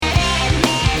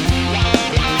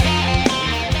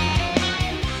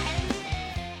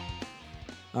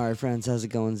right, friends, how's it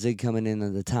going? Zig coming in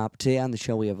at the top. Today on the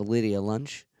show, we have Lydia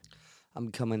Lunch. I'm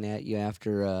coming at you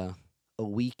after a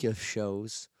week of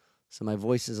shows, so my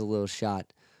voice is a little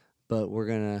shot, but we're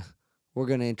gonna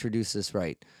introduce this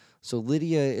right. So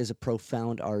Lydia is a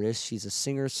profound artist. She's a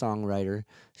singer-songwriter.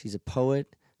 She's a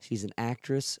poet. She's an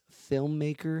actress,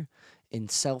 filmmaker, and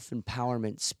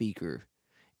self-empowerment speaker.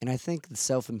 And I think the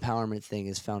self-empowerment thing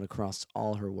is found across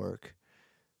all her work.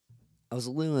 I was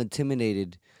a little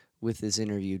intimidated with this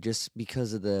interview just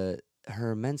because of the her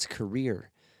immense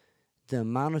career, the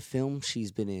amount of films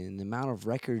she's been in, the amount of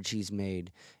records she's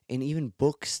made, and even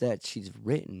books that she's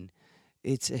written.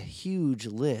 It's a huge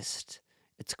list.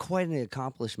 It's quite an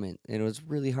accomplishment, and it was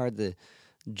really hard to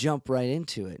jump right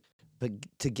into it.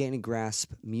 But to gain a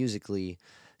grasp musically,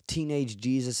 Teenage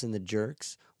Jesus and the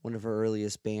Jerks, one of her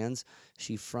earliest bands,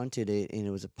 she fronted it, and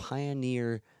it was a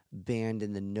pioneer band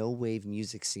in the no wave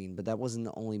music scene. But that wasn't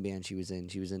the only band she was in.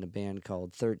 She was in a band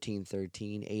called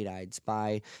 1313, Eight Eyed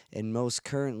Spy, and most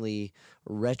currently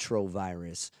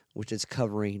Retrovirus, which is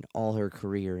covering all her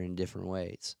career in different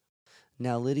ways.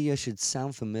 Now, Lydia should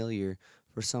sound familiar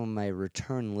for some of my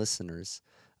return listeners.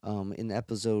 In the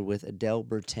episode with Adele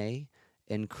Bertay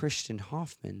and Christian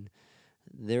Hoffman,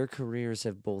 their careers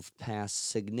have both passed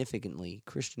significantly.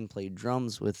 Christian played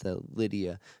drums with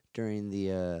Lydia during the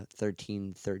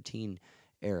 1313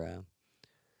 era.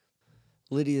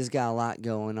 Lydia's got a lot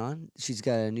going on. She's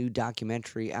got a new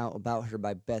documentary out about her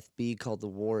by Beth B called The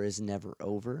War Is Never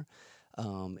Over.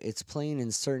 It's playing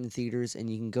in certain theaters, and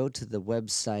you can go to the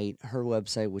website, her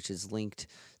website, which is linked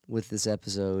with this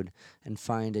episode, and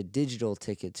find a digital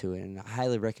ticket to it, and I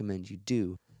highly recommend you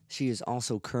do. She is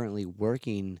also currently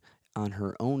working on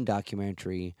her own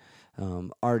documentary,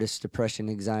 Artist Depression,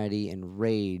 Anxiety, and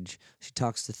Rage. She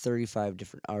talks to 35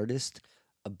 different artists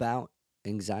about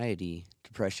anxiety,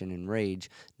 depression, and rage.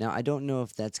 Now, I don't know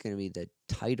if that's going to be the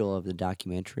title of the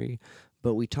documentary,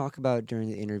 but we talk about it during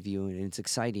the interview, and it's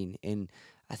exciting. And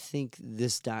I think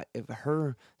if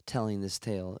her telling this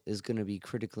tale is going to be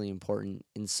critically important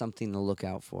and something to look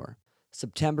out for.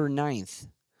 September 9th,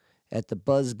 at the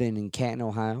Buzzbin in Canton,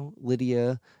 Ohio,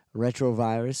 Lydia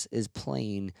Retrovirus is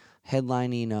playing,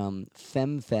 headlining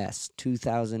FemFest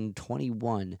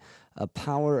 2021, a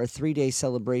 3-day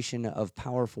celebration of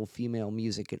powerful female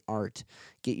music and art.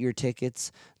 Get your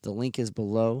tickets. The link is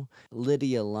below.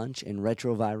 Lydia Lunch and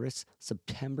Retrovirus,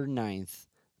 September 9th,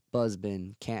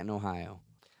 Buzzbin, Canton, Ohio.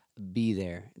 Be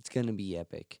there. It's going to be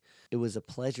epic. It was a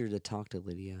pleasure to talk to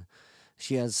Lydia.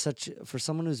 She has for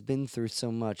someone who's been through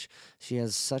so much, she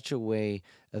has such a way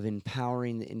of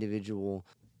empowering the individual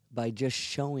by just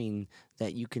showing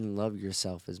that you can love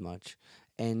yourself as much.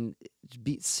 And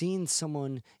seeing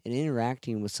someone and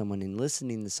interacting with someone and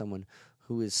listening to someone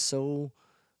who is so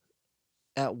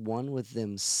at one with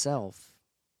themselves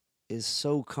is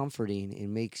so comforting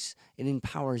and it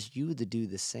empowers you to do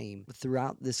the same.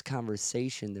 Throughout this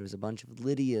conversation, there's a bunch of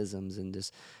Lydiisms and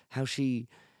just how she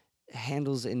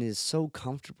handles and is so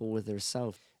comfortable with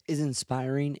herself is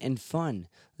inspiring and fun.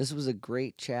 This was a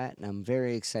great chat, and I'm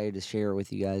very excited to share it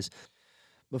with you guys.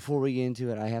 Before we get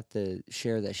into it, I have to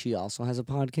share that she also has a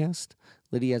podcast.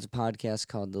 Lydia has a podcast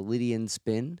called The Lydian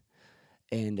Spin,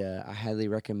 and I highly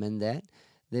recommend that.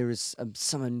 There was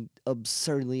some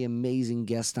absurdly amazing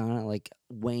guests on it, like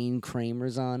Wayne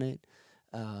Kramer's on it.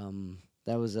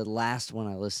 That was the last one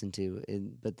I listened to,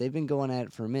 but they've been going at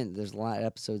it for a minute. There's a lot of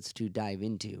episodes to dive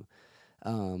into.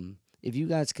 If you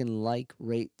guys can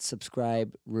rate,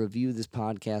 subscribe, review this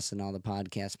podcast on all the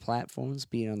podcast platforms,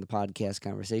 being on the podcast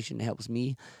conversation, it helps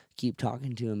me keep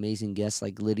talking to amazing guests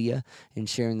like Lydia and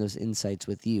sharing those insights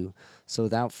with you. So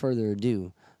without further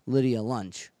ado, Lydia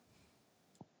Lunch.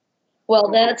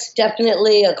 Well, that's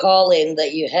definitely a calling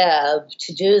that you have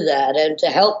to do that and to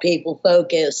help people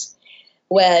focus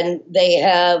when they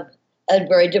have a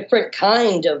very different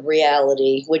kind of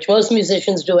reality, which most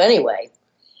musicians do anyway.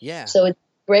 Yeah. So it's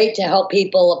great to help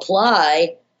people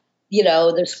apply,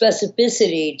 their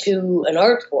specificity to an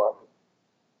art form.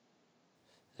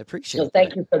 I appreciate that.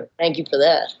 Thank you for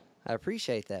that. I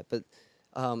appreciate that. But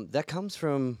that comes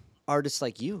from artists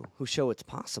like you who show it's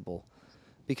possible.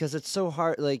 Because it's so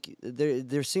hard, like,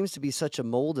 there seems to be such a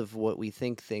mold of what we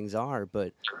think things are,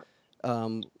 but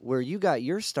where you got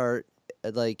your start,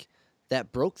 like,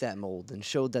 that broke that mold and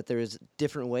showed that there's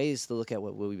different ways to look at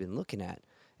what we've been looking at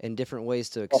and different ways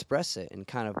to express it and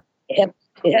kind of... Yep,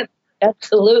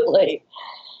 absolutely.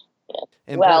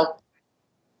 And go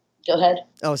ahead.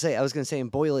 I was going to say,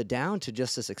 and boil it down to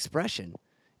just this expression.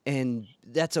 And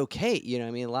that's okay, you know what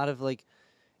I mean? A lot of, like...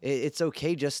 It's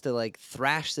okay just to, like,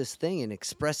 thrash this thing and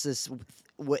express this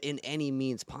in any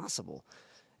means possible.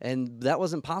 And that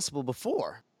wasn't possible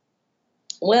before.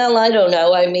 Well, I don't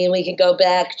know. I mean, we can go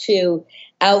back to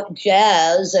out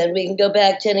jazz, and we can go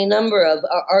back to any number of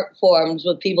art forms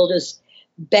with people just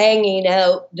banging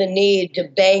out the need to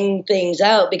bang things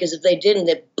out, because if they didn't,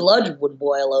 the blood would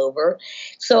boil over.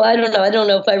 So I don't know. I don't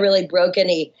know if I really broke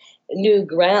any new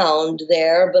ground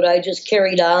there, but I just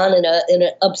carried on in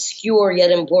an obscure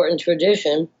yet important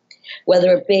tradition,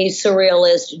 whether it be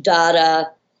surrealist,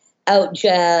 Dada, out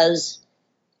jazz,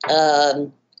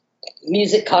 um,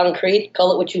 music concrete,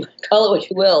 call it what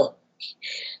you will.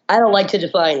 I don't like to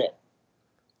define it.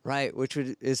 Right, which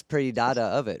is pretty Dada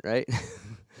of it, right?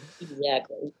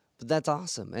 Exactly. But that's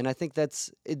awesome, and I think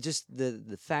that's it. Just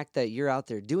the fact that you're out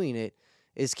there doing it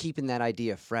is keeping that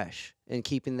idea fresh and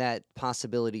keeping that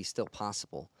possibility still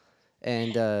possible.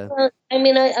 And Well, I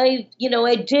mean,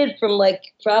 I did from like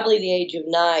probably the age of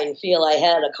 9 feel I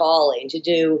had a calling to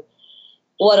do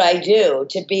what I do,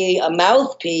 to be a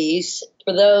mouthpiece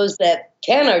for those that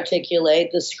can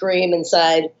articulate the scream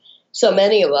inside so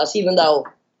many of us, even though,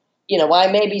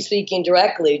 I may be speaking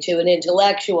directly to an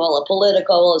intellectual, a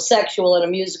political, a sexual, and a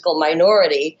musical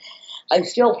minority. I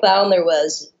still found there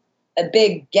was a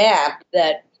big gap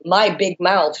that my big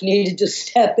mouth needed to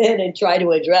step in and try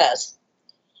to address.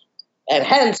 And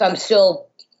hence, I'm still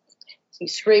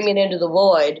screaming into the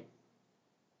void.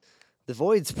 the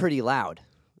void's pretty loud.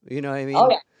 You know what I Oh,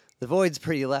 mean? The void's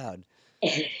pretty loud.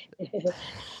 yeah.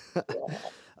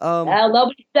 um,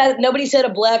 Well, nobody said a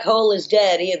black hole is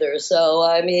dead either. So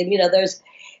I mean, there's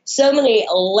so many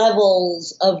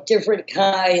levels of different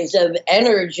kinds of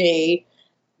energy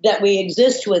that we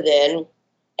exist within,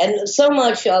 and so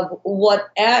much of what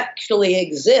actually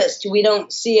exists we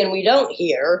don't see and we don't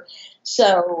hear.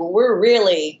 So we're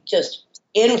really just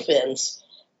infants,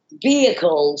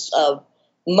 vehicles of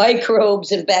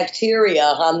microbes and bacteria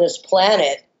on this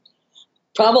planet,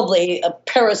 probably a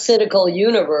parasitical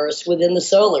universe within the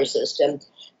solar system.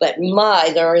 But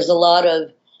there is a lot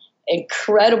of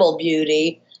incredible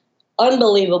beauty,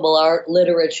 unbelievable art,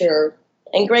 literature,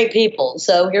 and great people.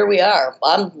 So here we are.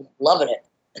 I'm loving it.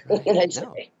 What can I right.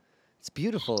 No, say? it's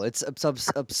beautiful. It's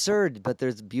absurd, but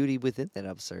there's beauty within that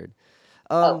absurd.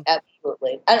 Oh, Um,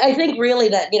 absolutely. I think really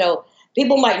that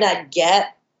people might not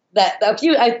get that. I'm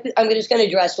just going to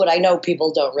address what I know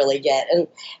people don't really get, and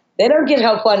they don't get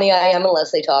how funny I am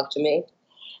unless they talk to me.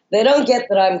 They don't get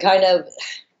that I'm kind of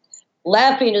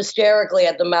laughing hysterically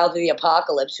at the mouth of the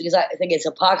apocalypse, because I think it's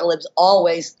apocalypse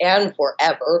always and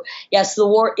forever. Yes, the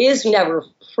war is never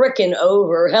frickin'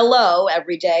 over. Hello,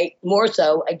 every day, more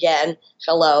so again.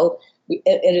 Hello,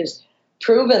 it is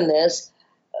proven this.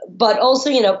 But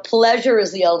also, pleasure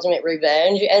is the ultimate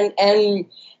revenge, and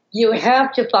you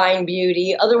have to find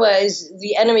beauty. Otherwise,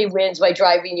 the enemy wins by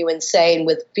driving you insane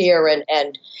with fear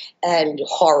and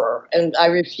horror. And I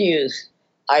refuse.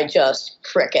 I just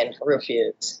frickin'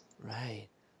 refuse. right.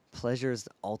 Pleasure is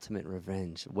the ultimate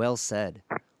revenge. Well said.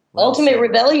 Well Ultimate said.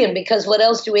 rebellion, because what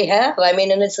else do we have? I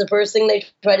mean, and it's the first thing they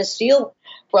try to steal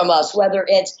from us, whether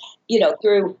it's,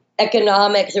 through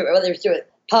economic, whether through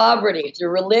poverty, through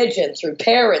religion, through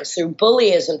parents, through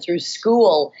bullyism, through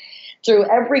school, through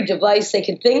every device they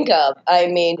can think of. I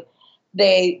mean,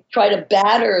 they try to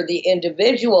batter the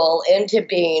individual into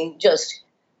being just,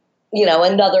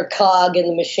 another cog in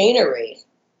the machinery.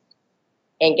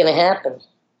 Ain't gonna happen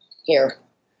here.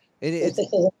 It,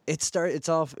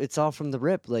 it's all from the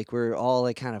rip. Like we're all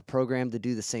like kind of programmed to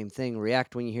do the same thing.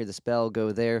 React when you hear the spell,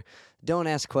 go there. Don't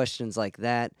ask questions like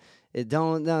that. It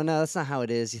don't no, that's not how it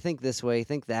is. You think this way,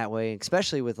 think that way,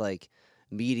 especially with like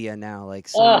media now. Like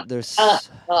Uh, some there's I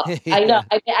know.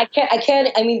 yeah. I can't. I can't.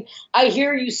 I mean, I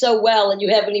hear you so well, and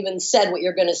you haven't even said what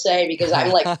you're going to say, because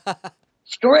I'm like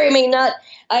screaming.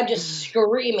 I'm just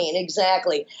screaming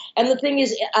exactly. And the thing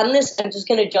is, on this, I'm just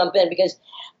going to jump in, because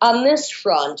on this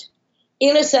front,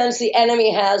 in a sense, the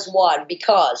enemy has won,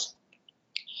 because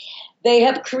they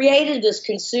have created this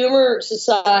consumer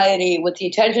society with the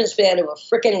attention span of a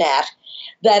freaking gnat,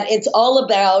 that it's all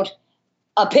about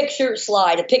a picture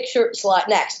slide,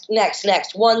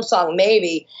 next, one song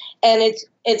maybe, and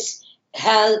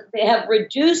they have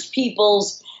reduced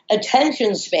people's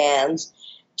attention spans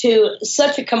to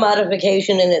such a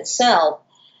commodification in itself,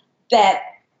 that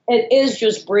it is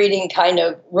just breeding kind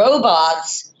of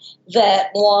robots that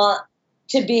want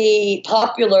to be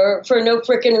popular for no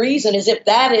freaking reason, as if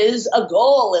that is a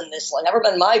goal in this life. Never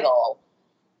been my goal.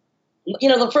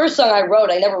 The first song I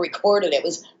wrote, I never recorded it. It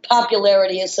was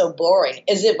 "Popularity is So Boring,"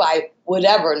 as if I would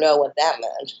ever know what that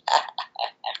meant.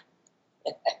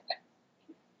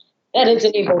 That is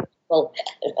an evil.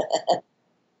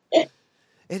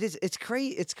 It's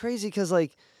crazy. It's crazy because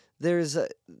like there's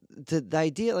the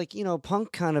idea, like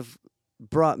punk kind of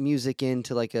brought music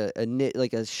into like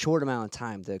like a short amount of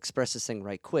time to express this thing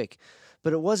right quick,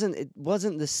 but it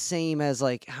wasn't the same as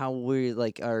like how we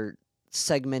like are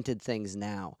segmented things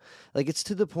now. Like it's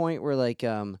to the point where like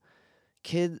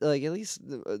kid like at least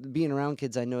being around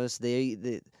kids, I noticed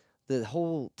the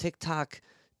whole TikTok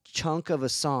chunk of a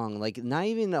song, like not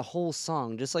even a whole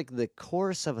song, just like the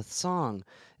chorus of a song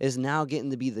is now getting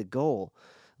to be the goal.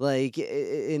 Like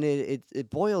and it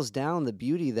boils down the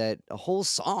beauty that a whole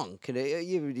song can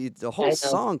the whole I know.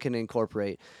 song can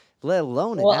incorporate, let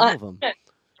alone an Well, album.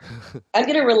 I'm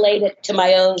going to relate it to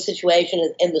my own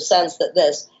situation in the sense that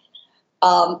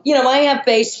I have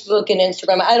Facebook and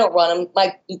Instagram. I don't run them.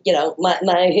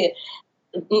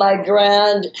 My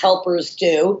grand helpers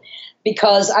do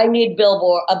because I need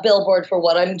a billboard for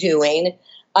what I'm doing.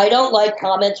 I don't like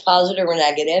comments, positive or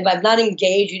negative. I'm not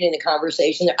engaging in a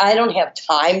conversation. I don't have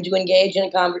time to engage in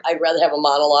a conversation. I'd rather have a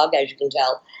monologue, as you can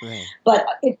tell. Right. But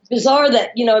it's bizarre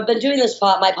that, I've been doing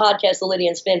my podcast, The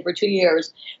Lydian Spin, for 2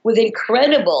 years with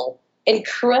incredible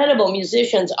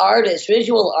musicians, artists,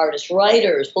 visual artists,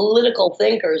 writers, political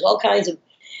thinkers, all kinds of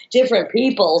different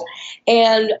people.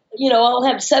 And, I'll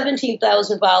have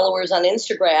 17,000 followers on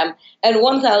Instagram and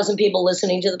 1,000 people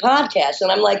listening to the podcast. And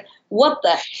I'm like, what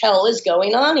the hell is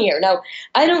going on here? Now,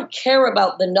 I don't care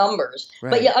about the numbers,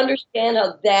 but you Right. understand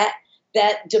how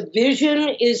that division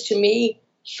is to me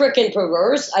freaking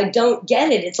perverse. I don't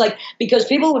get it. It's like because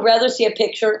people would rather see a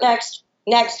picture next.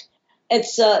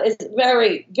 It's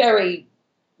very very.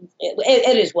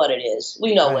 It is what it is.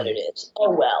 We know what it Right. is.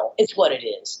 Oh well, it's what it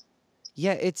is.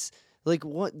 Yeah, it's like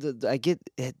I get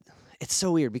it. It's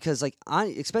so weird because like I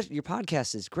especially your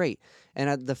podcast is great,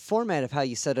 and the format of how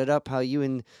you set it up, how you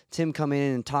and Tim come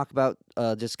in and talk about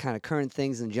just kind of current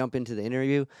things and jump into the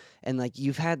interview, and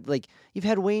you've had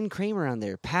Wayne Kramer on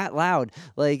there, Pat Loud,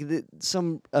 like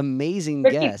some amazing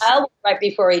Ricky guests. Powell, right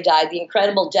before he died, the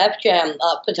incredible Def Jam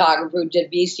photographer who did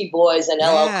Beastie Boys and LL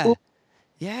Yeah, Cool.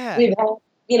 yeah, We've had,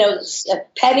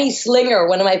 Penny Slinger,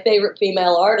 one of my favorite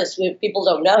female artists. People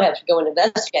don't know, have to go and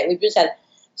investigate. We've just had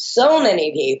so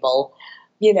many people,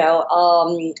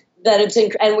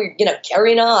 that and we're,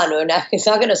 carrying on. It's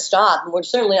not going to stop, and we're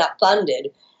certainly not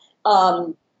funded.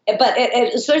 But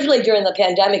especially during the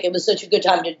pandemic, it was such a good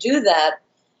time to do that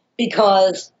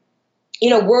because,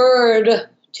 word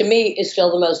to me is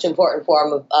still the most important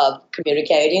form of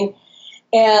communicating.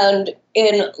 And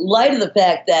in light of the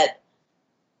fact that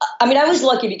I was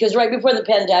lucky because right before the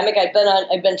pandemic, I'd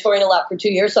been touring a lot for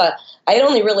 2 years, so I had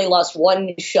only really lost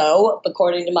one show,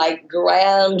 according to my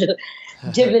grand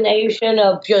divination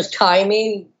of just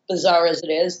timing, bizarre as it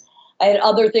is. I had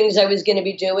other things I was going to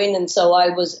be doing, and so I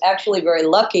was actually very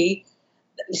lucky.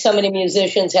 So many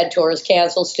musicians had tours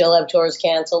canceled, still have tours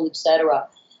canceled, etc.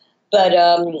 But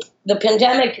the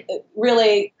pandemic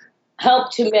really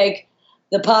helped to make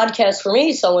the podcast for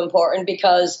me so important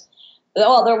because there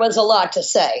was a lot to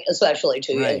say, especially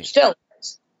to you. right. Still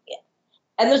is. Yeah.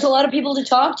 And there's a lot of people to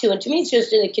talk to. And to me, it's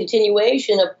just in a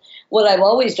continuation of what I've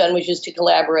always done, which is to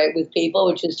collaborate with people,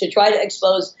 which is to try to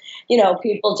expose,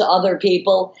 people to other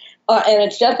people. And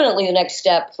it's definitely the next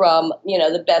step from,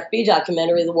 the Beth B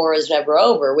documentary, The War Is Never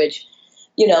Over, which,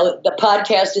 the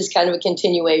podcast is kind of a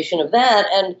continuation of that.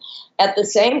 And at the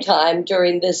same time,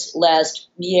 during this last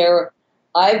year,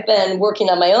 I've been working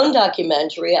on my own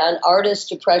documentary on artist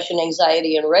depression,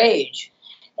 anxiety, and rage.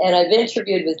 And I've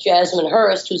interviewed with Jasmine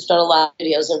Hurst, who's done a lot of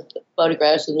videos and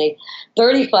photographs with me,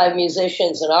 35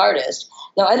 musicians and artists.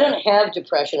 Now, I don't have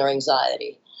depression or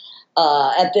anxiety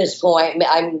at this point.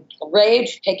 I'm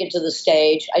rage, take it to the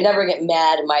stage. I never get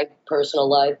mad in my personal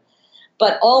life.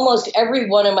 But almost every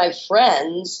one of my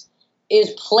friends is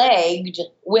plagued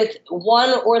with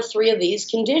one or three of these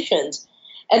conditions.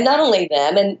 And not only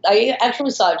them, and I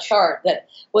actually saw a chart that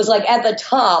was like at the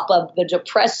top of the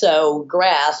Depresso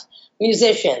graph,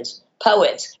 musicians,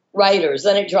 poets, writers,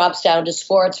 then it drops down to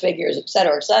sports figures, et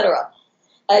cetera, et cetera.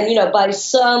 And, by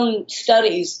some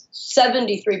studies,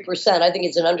 73%, I think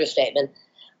it's an understatement,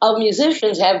 of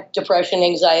musicians have depression,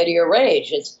 anxiety, or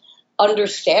rage. It's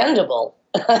understandable.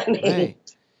 I mean, Right.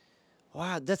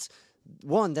 Wow,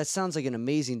 that sounds like an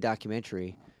amazing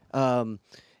documentary. Um,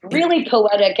 and really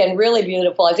poetic and really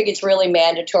beautiful. I think it's really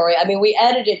mandatory. I mean, we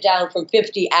edited it down from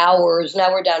 50 hours.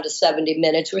 Now we're down to 70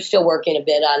 minutes. We're still working a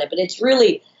bit on it, but it's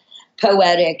really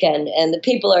poetic. And the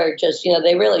people are just,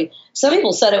 some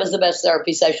people said it was the best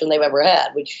therapy session they've ever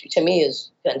had, which to me is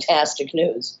fantastic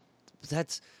news.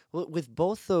 that's with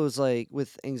both those, like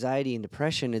with anxiety and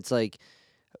depression, it's like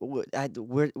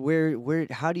where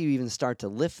how do you even start to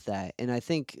lift that? And I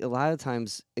think a lot of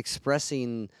times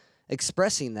expressing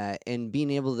that and being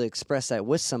able to express that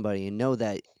with somebody and know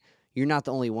that you're not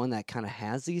the only one that kind of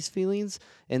has these feelings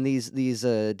and these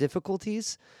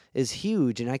difficulties is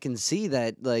huge. And I can see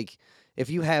that, like, if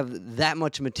you have that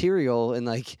much material and,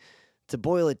 like, to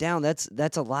boil it down,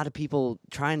 that's a lot of people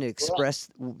trying to express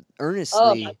Oh my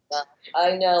earnestly. God,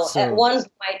 I know. So At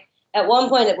one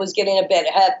point, it was getting a bit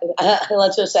heavy.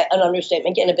 Let's just say an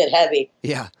understatement, getting a bit heavy.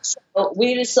 yeah, So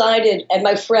we decided, and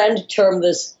my friend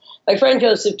Joseph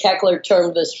Keckler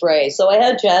termed this phrase. So I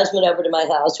had Jasmine over to my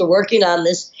house. We're working on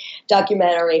this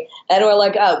documentary, and we're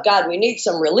like, oh, God, we need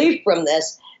some relief from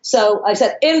this. So I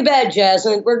said, in bed,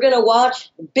 Jasmine, we're going to watch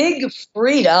Big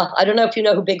Frida. I don't know if you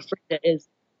know who Big Frida is.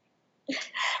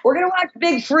 We're going to watch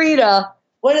Big Frida,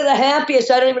 one of the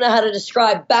happiest, I don't even know how to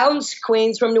describe, bounce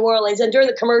queens from New Orleans. And during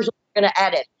the commercial, we're going to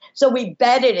edit. So we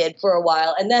bedded it for a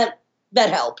while, and that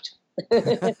helped.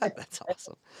 that's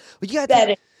awesome. But you got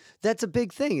Bedded. that's a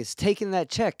big thing, is taking that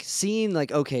check, seeing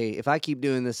like, okay, if I keep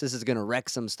doing this, this is going to wreck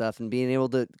some stuff, and being able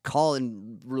to call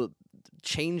and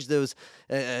change those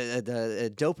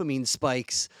dopamine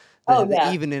spikes, Oh, the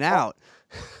yeah. evening out.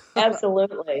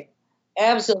 Absolutely.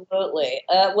 Absolutely.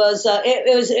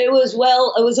 It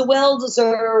was a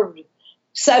well-deserved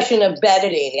session of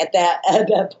bedding at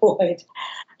that point.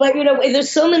 But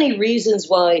there's so many reasons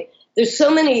why. There's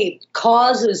so many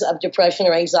causes of depression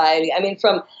or anxiety. I mean,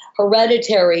 from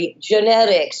hereditary,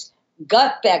 genetics,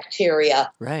 gut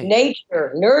bacteria, Right.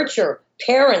 nature, nurture,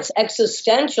 parents,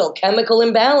 existential, chemical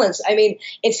imbalance. I mean,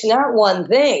 it's not one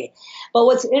thing. But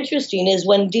what's interesting is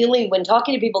when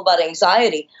talking to people about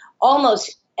anxiety,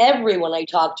 almost everyone I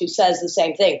talk to says the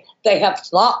same thing. They have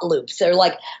thought loops. They're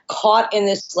like caught in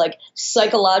this like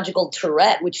psychological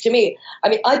Tourette, which to me, I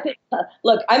mean, I think,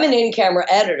 look, I'm an in-camera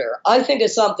editor. I think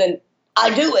of something,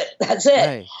 I do it. That's it.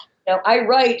 Right. I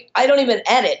write, I don't even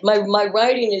edit. My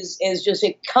writing is just,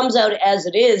 it comes out as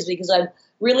it is because I'm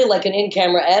really like an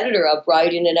in-camera editor of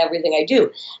writing and everything I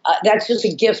do. That's just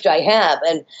a gift I have.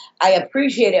 And I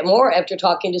appreciate it more after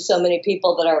talking to so many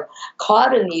people that are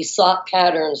caught in these thought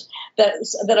patterns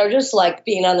that are just like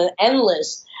being on an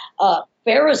endless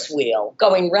Ferris wheel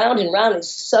going round and round.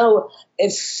 It's so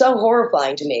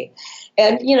horrifying to me.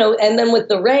 And, and then with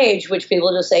the rage, which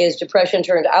people just say is depression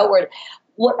turned outward,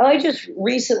 what I just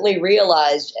recently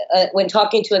realized when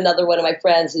talking to another one of my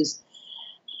friends who's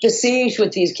besieged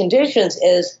with these conditions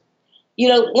is,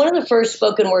 one of the first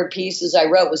spoken word pieces I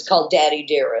wrote was called Daddy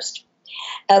Dearest.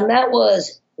 And that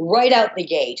was right out the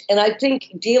gate. And I think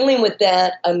dealing with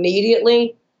that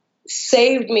immediately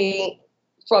saved me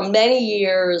from many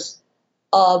years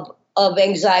of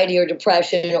anxiety or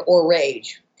depression or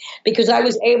rage, because I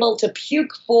was able to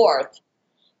puke forth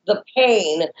the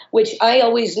pain, which I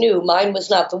always knew mine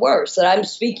was not the worst, that I'm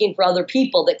speaking for other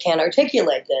people that can't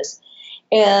articulate this.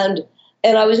 And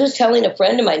I was just telling a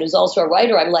friend of mine who's also a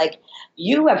writer, I'm like,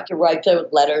 you have to write the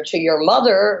letter to your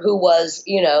mother, who was,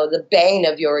 the bane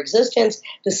of your existence,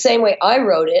 the same way I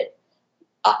wrote it,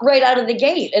 right out of the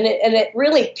gate. And it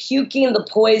really puking the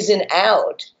poison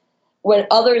out when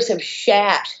others have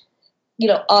shat,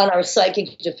 on our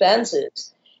psychic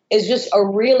defenses is just a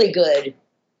really good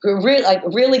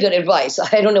advice.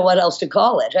 I don't know what else to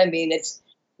call it. I mean, it's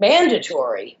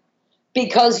mandatory.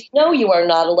 Because you are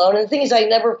not alone. And the thing is, I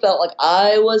never felt like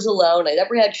I was alone. I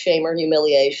never had shame or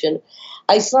humiliation.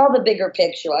 I saw the bigger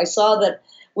picture. I saw that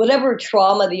whatever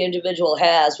trauma the individual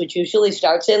has, which usually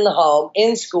starts in the home,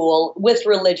 in school, with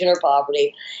religion or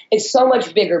poverty, it's so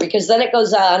much bigger, because then it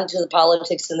goes on to the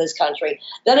politics in this country.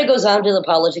 Then it goes on to the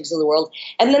politics of the world.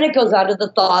 And then it goes on to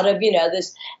the thought of,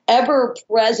 this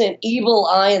ever-present evil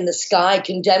eye in the sky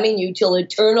condemning you till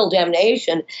eternal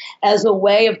damnation as a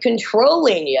way of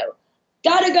controlling you.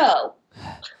 Gotta go.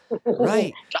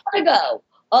 Right. Gotta go.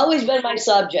 Always been my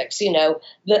subjects, the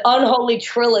unholy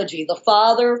trilogy, the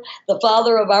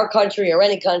father of our country or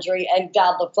any country, and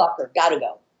God the fucker. Gotta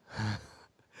go.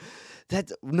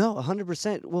 That's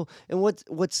 100%. Well, and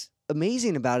what's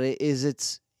amazing about it is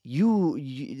it's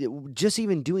you just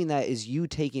even doing that is you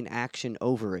taking action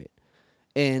over it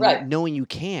and Right. knowing you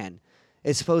can,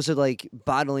 as opposed to like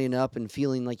bottling up and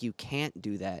feeling like you can't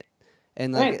do that.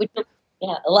 And like, Right.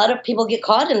 Yeah, a lot of people get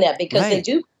caught in that because they Right.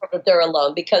 do feel that they're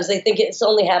alone, because they think it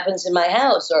only happens in my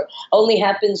house or only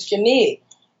happens to me.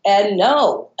 And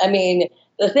no, I mean,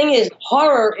 the thing is,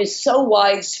 horror is so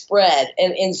widespread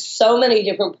and in so many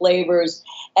different flavors,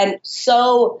 and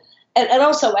and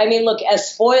also, I mean, look,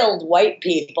 as spoiled white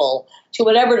people, to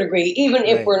whatever degree, even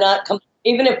if Right. we're not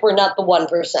the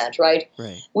 1%, right?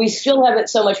 right. We still have it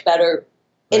so much better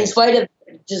in Right. spite of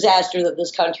the disaster that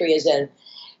this country is in.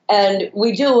 And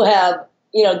we do have,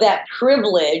 that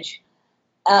privilege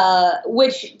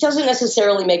which doesn't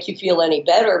necessarily make you feel any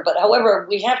better. But however,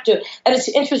 we have to, and it's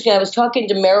interesting. I was talking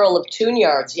to Meryl of Tune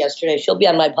Yards yesterday. She'll be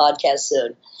on my podcast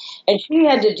soon. And she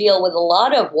had to deal with a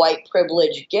lot of white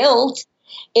privilege guilt,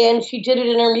 and she did it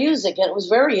in her music. And it was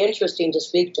very interesting to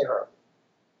speak to her.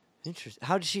 Interesting.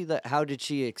 How did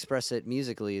she express it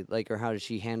musically? Like, or how did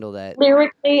she handle that?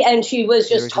 Lyrically, and she was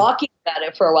just Lyrically? talking about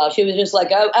it for a while. She was just like,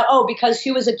 because she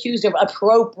was accused of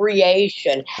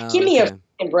appropriation. Give me a Okay.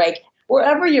 fucking break.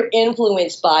 Wherever you're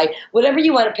influenced by, whatever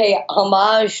you want to pay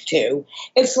homage to,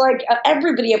 it's like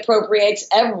everybody appropriates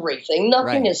everything.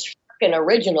 Nothing Right. is fucking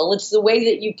original. It's the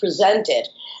way that you present it,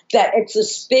 that it's the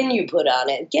spin you put on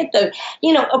it. Get the,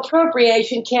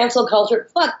 appropriation, cancel culture.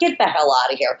 Fuck, get the hell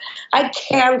out of here. I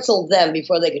canceled them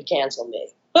before they could cancel me,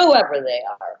 whoever they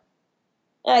are.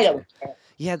 I don't care.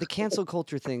 Yeah, the cancel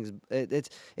culture things,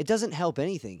 it doesn't help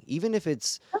anything. Even if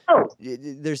it's No.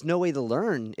 there's no way to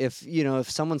learn if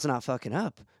someone's not fucking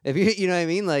up. If you know what I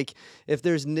mean, like if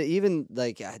there's even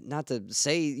like not to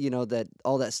say that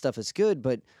all that stuff is good,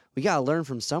 but we gotta learn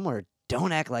from somewhere.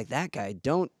 Don't act like that guy.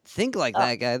 Don't think like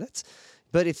that guy.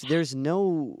 But if there's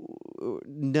none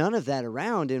of that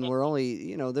around, and we're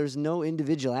only there's no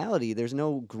individuality, there's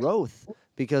no growth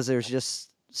because there's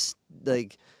just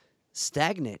like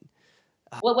stagnant.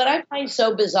 Well, what I find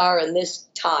so bizarre in this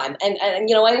time, and I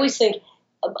always think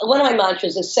one of my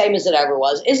mantras is the same as it ever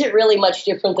was. Is it really much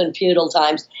different than feudal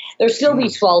times? There's still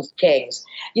these false kings.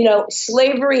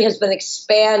 Slavery has been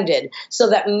expanded so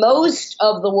that most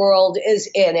of the world is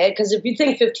in it. Because if you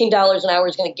think $15 an hour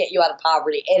is going to get you out of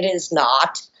poverty, it is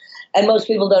not. And most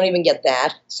people don't even get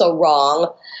that. So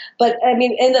wrong. But I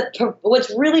mean,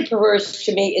 what's really perverse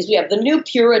to me is we have the new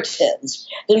Puritans,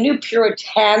 the new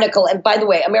puritanical. And by the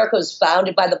way, America was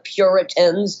founded by the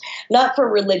Puritans, not for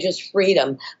religious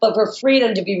freedom, but for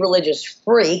freedom to be religious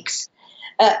freaks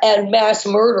and mass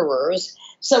murderers.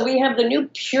 So we have the new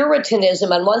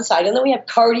Puritanism on one side, and then we have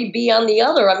Cardi B on the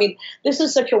other. I mean, this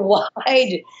is such a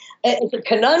it's a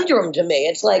conundrum to me.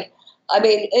 It's like, I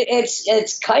mean,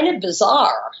 it's kind of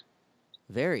bizarre.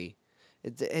 Very.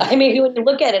 I mean, when you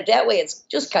look at it that way, it's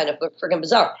just kind of freaking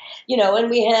bizarre. And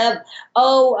we have,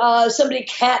 somebody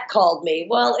catcalled me.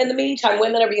 Well, in the meantime,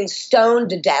 women are being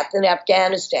stoned to death in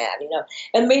Afghanistan,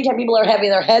 In the meantime, people are having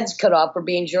their heads cut off for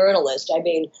being journalists. I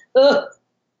mean,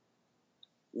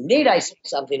 need I say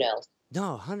something else?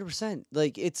 No, 100%.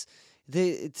 Like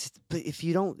but if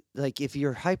you don't if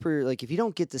you're hyper if you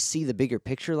don't get to see the bigger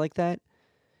picture like that,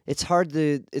 it's hard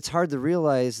to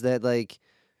realize that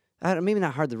maybe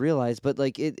not hard to realize, but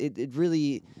it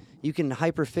really you can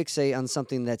hyperfixate on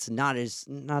something that's not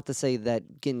to say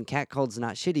that getting catcalled is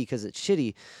not shitty because it's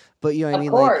shitty, but you know what I mean.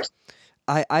 Of course.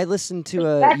 I listened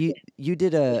to you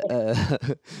did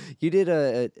you did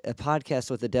a podcast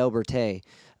with Adele Bertay,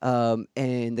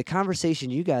 and the conversation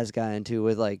you guys got into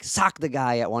with sock the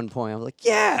guy at one point. I was like,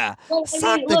 yeah, Well,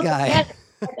 sock the look, guy.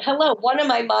 hello. One of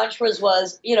my mantras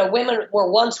was, women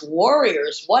were once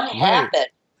warriors. What Right. happened?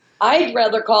 I'd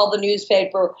rather call the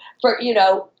newspaper for,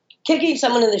 kicking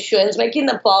someone in the shins, making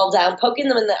them fall down, poking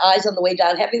them in the eyes on the way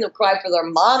down, having them cry for their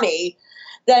mommy,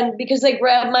 than because they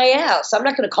grabbed my ass. I'm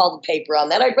not going to call the paper on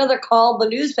that. I'd rather call the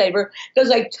newspaper because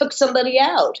I took somebody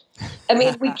out. I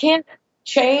mean, we can't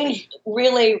change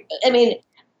really. I mean,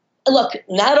 look,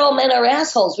 not all men are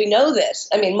assholes. We know this.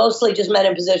 I mean, mostly just men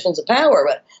in positions of power,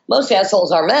 but most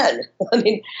assholes are men. I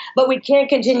mean, but we can't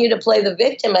continue to play the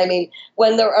victim. I mean,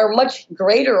 when there are much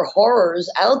greater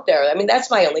horrors out there. I mean, that's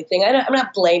my only thing. I'm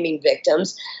not blaming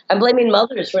victims. I'm blaming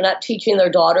mothers for not teaching their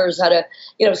daughters how to,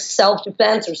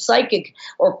 self-defense or psychic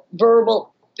or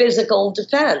verbal, physical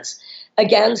defense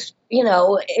against,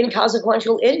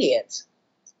 inconsequential idiots.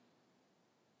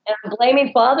 And I'm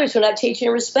blaming fathers for not teaching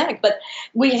respect. But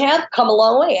we have come a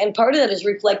long way. And part of that is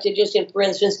reflected just in, for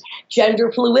instance,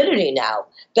 gender fluidity now.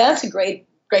 That's a great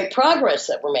progress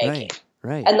that we're making.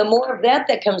 Right. And the more of that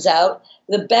comes out,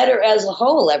 the better as a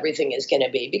whole everything is going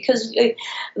to be. Because I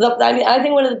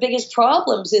think one of the biggest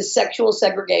problems is sexual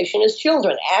segregation as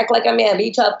children. Act like a man.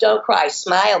 Be tough. Don't cry.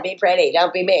 Smile. Be pretty.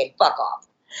 Don't be mean. Fuck off.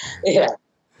 Yeah.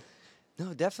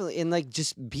 No, definitely. And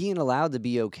just being allowed to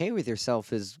be okay with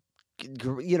yourself is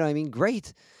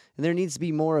great. And there needs to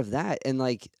be more of that and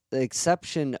the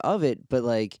exception of it, but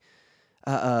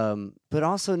but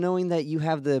also knowing that you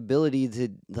have the ability to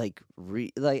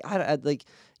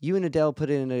you and Adele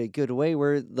put it in a good way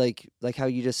where how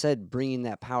you just said, bringing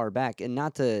that power back and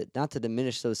not to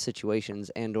diminish those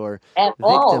situations and or At victim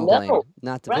all, blame, no.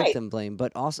 not to Right. victim blame,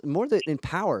 but also more than in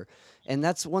power. And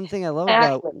that's one thing I love Exactly.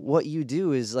 about what you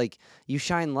do is you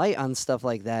shine light on stuff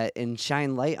like that and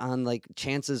shine light on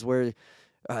chances where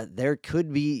there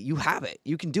could be, you have it.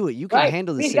 You can do it. You can Right.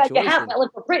 handle the You got to have situation. that.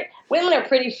 Look, women are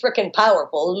pretty freaking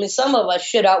powerful. I mean, some of us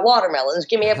shit out watermelons.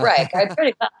 Give me a break. I'm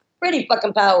pretty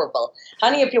fucking powerful.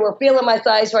 Honey, if you were feeling my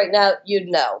thighs right now, you'd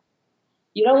know.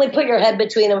 You'd only put your head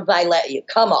between them if I let you.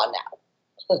 Come on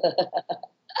now.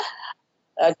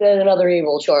 That's another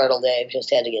evil chortle, Dave.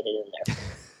 Just had to get it in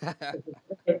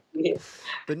there.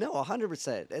 But no,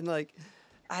 100%. And like,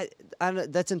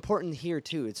 that's important here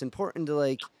too. It's important to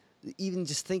like even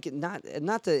just think it, not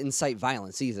to incite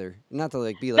violence either, not to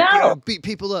like be like, yeah, No, beat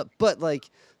people up, but like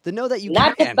to know that you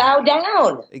not to can. bow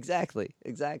down. Exactly.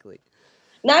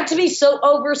 Not to be so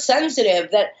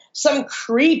oversensitive that some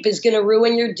creep is going to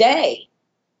ruin your day.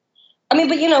 I mean,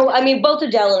 but both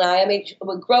Adele and I,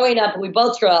 growing up, we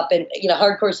both grew up in,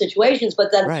 hardcore situations,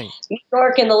 but then Right. New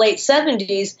York in the late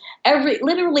 70s,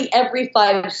 literally every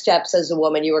 5 steps as a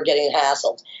woman, you were getting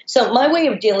hassled. So my way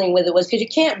of dealing with it was, because you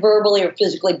can't verbally or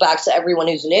physically box everyone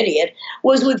who's an idiot,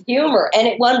 was with humor. And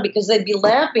it won because they'd be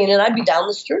laughing and I'd be down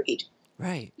the street.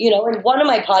 Right. In one of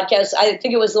my podcasts, I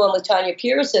think it was the one with Tanya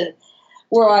Pearson,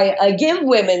 where I give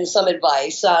women some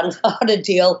advice on how to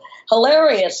deal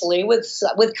hilariously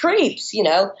with creeps.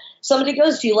 Somebody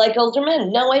goes, "Do you like older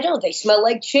men?" "No, I don't. They smell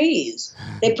like cheese."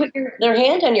 They put their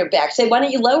hand on your back. Say, "Why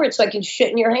don't you lower it so I can shit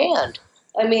in your hand?"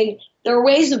 I mean, there are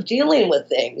ways of dealing with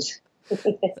things.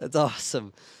 That's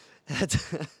awesome.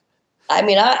 I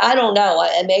mean, I don't know.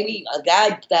 Maybe a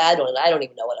guy. I don't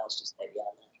even know what else to say beyond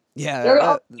that. Yeah. There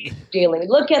are dealing.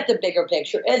 Look at the bigger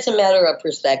picture. It's a matter of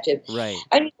perspective. Right.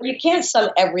 I mean, you can't sum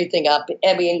everything up.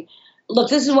 I mean, look,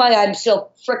 this is why I'm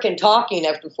still frickin' talking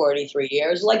after 43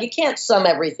 years. Like, you can't sum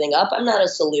everything up. I'm not a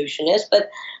solutionist, but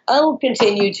I will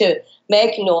continue to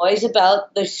make noise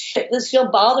about the shit that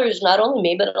still bothers not only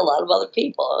me, but a lot of other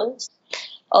people. It's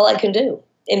all I can do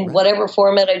in whatever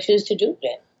format I choose to do it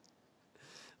in.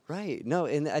 Right. No,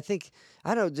 and I think,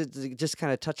 I don't know, just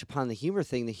kind of touch upon the humor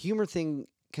thing. The humor thing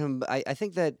I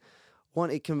think that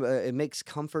it makes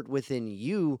comfort within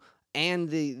you and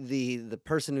the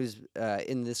person who's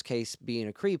in this case being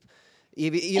a creep.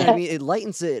 You know what I mean? It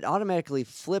lightens it. It automatically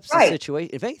flips the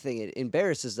situation. If anything, it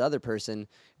embarrasses the other person,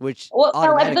 which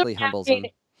automatically humbles them.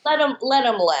 Let them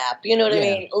laugh. You know what I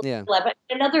mean? Yeah. Laugh.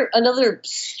 Another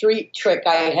street trick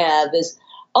I have is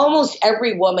almost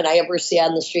every woman I ever see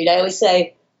on the street, I always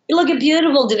say, "You're looking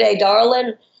beautiful today,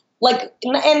 darling." Like,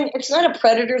 and it's not a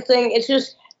predator thing. It's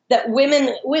just that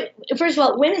first of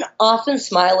all, women often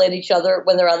smile at each other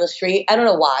when they're on the street. I don't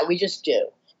know why. We just do.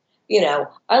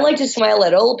 I like to smile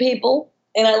at old people,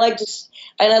 and I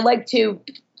like to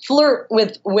flirt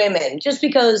with women just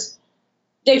because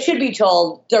they should be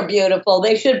told they're beautiful.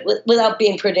 They should, without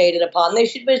being predated upon, they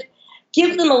should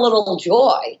give them a little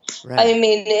joy. Right. I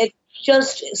mean, it's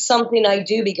just something I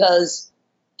do because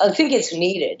I think it's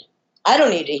needed. I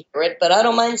don't need to hear it, but I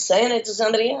don't mind saying it to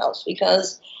somebody else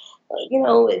because,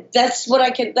 that's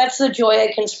the joy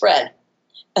I can spread.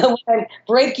 When I'm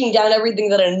breaking down everything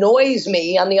that annoys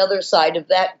me on the other side of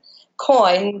that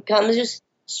coin, comes just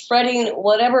spreading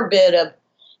whatever bit of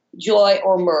joy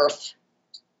or mirth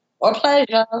or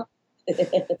pleasure.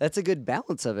 That's a good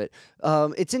balance of it.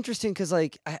 It's interesting because,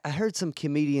 like, I heard some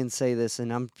comedians say this,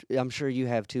 and I'm sure you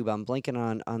have too, but I'm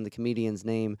blanking on the comedian's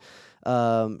name.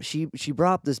 She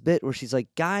brought up this bit where she's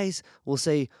like, guys will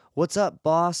say, "What's up,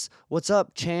 boss? What's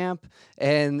up, champ?"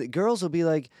 And girls will be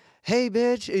like, "Hey,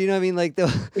 bitch." You know what I mean? Like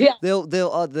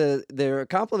their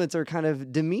compliments are kind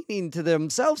of demeaning to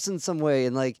themselves in some way,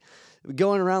 and like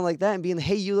going around like that and being,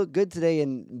 "Hey, you look good today,"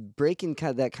 and breaking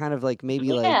kind of like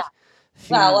maybe like.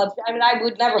 Well, I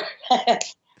would never. I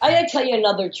gotta tell you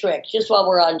another trick, just while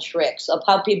we're on tricks of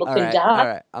how people can die. All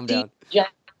right, I'm down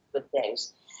With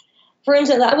things. For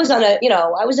instance, I was on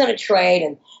a train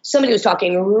and somebody was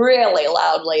talking really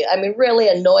loudly. I mean, really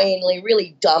annoyingly,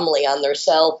 really dumbly on their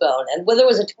cell phone. And when there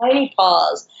was a tiny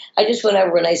pause, I just went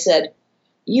over and I said,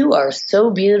 "You are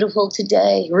so beautiful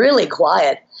today." Really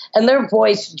quiet, and their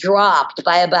voice dropped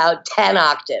by about 10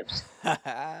 octaves.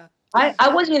 I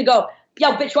wasn't gonna go,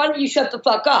 "Yo, bitch, why don't you shut the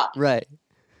fuck up?" Right.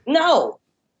 No.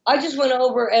 I just went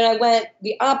over and I went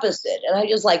the opposite. And I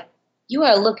just like, "You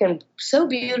are looking so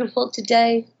beautiful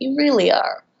today. You really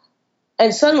are."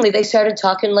 And suddenly they started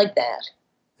talking like that.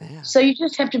 Yeah. So you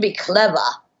just have to be clever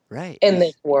in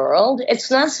this world.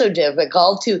 It's not so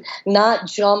difficult to not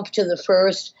jump to the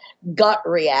first gut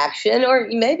reaction. Or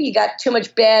maybe you got too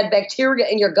much bad bacteria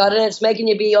in your gut and it's making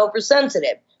you be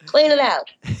oversensitive. Clean it out.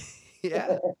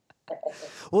 Yeah.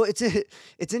 Well,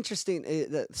 it's interesting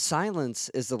that silence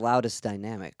is the loudest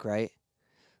dynamic, right?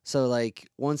 So like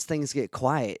once things get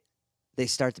quiet, they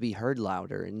start to be heard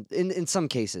louder, and in some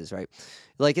cases, right?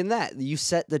 Like in that, you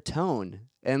set the tone,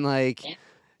 and like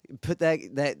put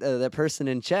that person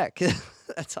in check.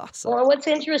 That's awesome. Well, what's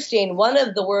interesting, one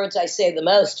of the words I say the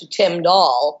most to Tim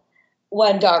Dahl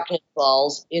when darkness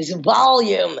falls is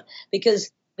volume,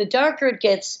 because the darker it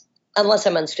gets, unless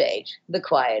I'm on stage, the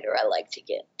quieter I like to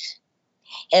get.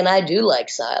 And I do like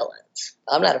silence.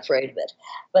 I'm not afraid of it.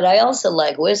 But I also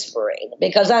like whispering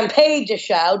because I'm paid to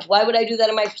shout. Why would I do that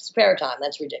in my spare time?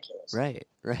 That's ridiculous. Right.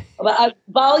 But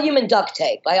volume and duct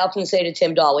tape, I often say to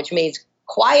Tim Dahl, which means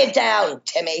quiet down,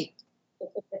 Timmy.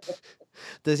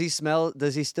 Does he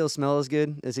still smell as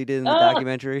good as he did in the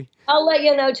documentary? I'll let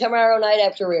you know tomorrow night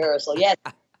after rehearsal. Yes.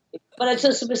 But it's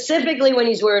just specifically when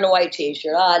he's wearing a white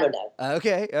T-shirt. I don't know.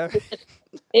 Okay. All right.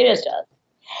 He just does.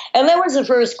 And that was the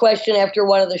first question after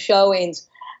one of the showings.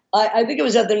 I think it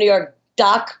was at the New York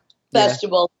Doc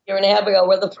Festival a year and a half ago,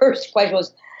 where the first question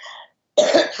was,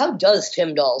 how does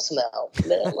Tim Dahl smell?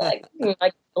 And I'm like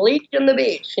bleach on the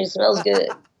beach. He smells good.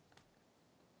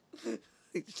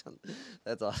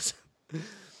 That's awesome.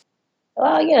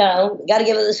 Well, got to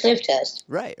give it the sniff test.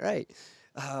 Right.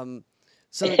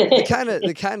 So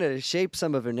to kind of shape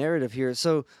some of her narrative here.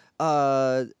 So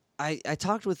I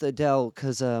talked with Adele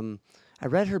because I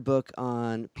read her book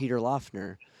on Peter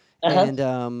Lofner,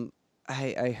 and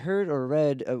I heard or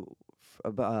read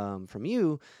from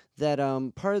you that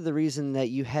part of the reason that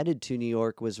you headed to New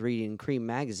York was reading Creem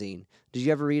magazine. Did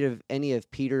you ever read of any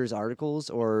of Peter's articles?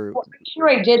 Or well, I'm sure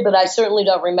I did, but I certainly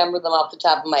don't remember them off the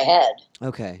top of my head.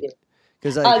 Okay,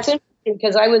 because it's interesting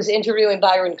because I was interviewing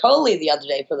Byron Coley the other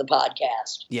day for the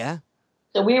podcast. Yeah.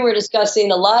 So we were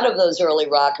discussing a lot of those early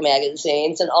rock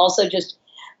magazines, and also just,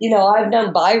 I've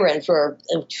known Byron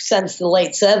since the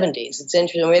late 70s. It's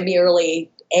interesting, maybe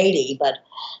early 80, but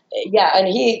yeah, and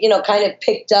he,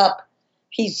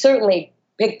 he certainly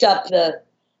picked up the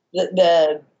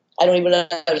I don't even know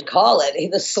how to call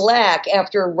it, the slack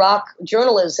after rock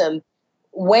journalism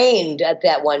waned at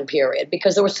that one period,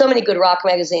 because there were so many good rock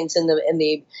magazines in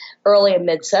the early and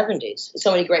mid 70s,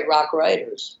 so many great rock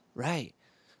writers. Right.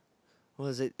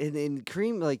 Was it in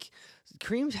Creem? Like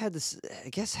Cream had this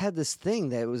thing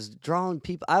that was drawing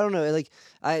people. I don't know.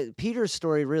 Peter's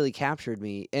story really captured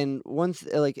me, and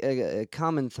a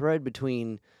common thread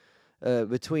between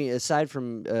aside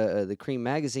from the Creem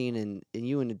magazine and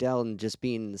you and Adele and just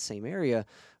being in the same area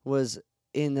was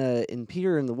in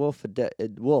Peter and the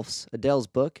Wolf's Adele's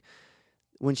book.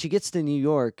 When she gets to New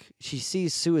York, she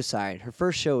sees Suicide. Her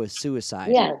first show is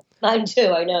Suicide. Yeah, mine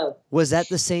too. I know. Was that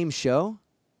the same show?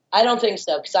 I don't think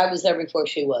so, because I was there before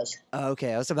she was.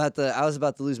 Okay, I was about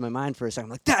to lose my mind for a second.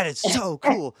 I'm like, that is so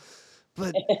cool,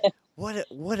 but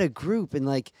what a group, and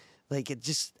it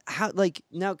just how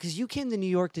now, because you came to New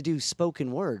York to do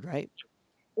spoken word, right?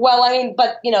 Well,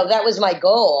 but that was my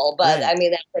goal. But right.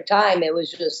 At the time, it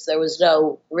was just there was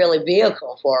no really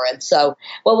vehicle for it. So,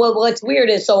 what's weird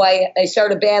is I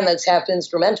started a band that's half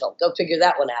instrumental. Go figure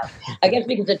that one out. I guess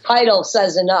because the title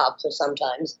says enough. So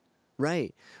sometimes.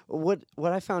 Right. What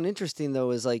I found interesting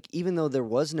though is even though there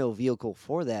was no vehicle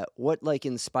for that, what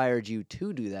inspired you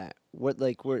to do that? What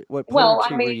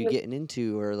poetry were you getting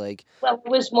into, or Well, it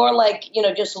was more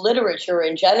just literature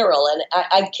in general, and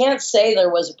I can't say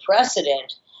there was a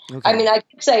precedent. Okay. I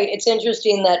could say it's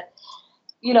interesting that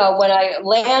when I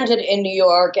landed in New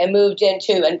York and moved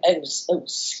into and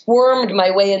squirmed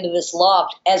my way into this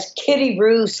loft as Kitty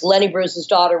Bruce, Lenny Bruce's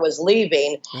daughter, was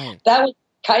leaving. Right. That was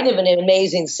kind of an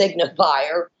amazing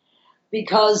signifier.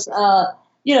 Because,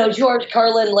 George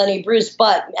Carlin, Lenny Bruce,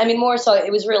 but, more so, it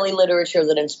was really literature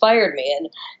that inspired me. And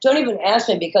don't even ask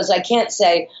me, because I can't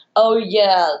say, oh,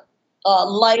 yeah,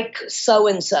 like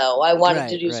so-and-so. I wanted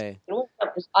to do something.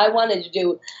 I wanted to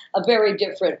do a very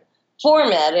different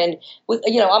format. And, with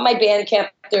on my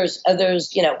Bandcamp, there's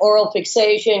Oral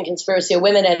Fixation, Conspiracy of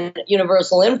Women, and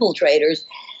Universal Infiltrators.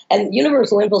 And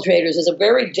Universal Infiltrators is a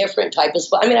very different type of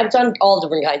I've done all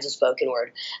different kinds of spoken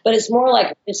word, but it's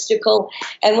more mystical.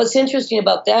 And what's interesting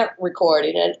about that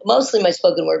recording, and mostly my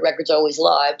spoken word records are always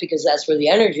live because that's where the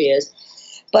energy is,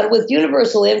 but with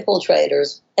Universal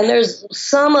Infiltrators, and there's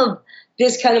some of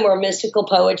this kind of more mystical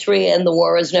poetry in The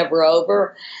War Is Never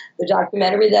Over, the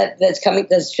documentary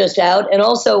that's just out, and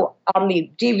also on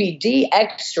the DVD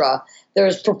extra,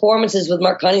 there's performances with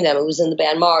Mark Cunningham, who was in the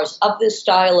band Mars, of this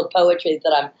style of poetry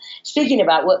that I'm speaking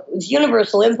about. With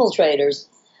Universal Infiltrators,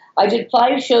 I did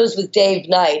 5 shows with Dave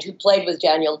Knight, who played with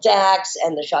Daniel Dax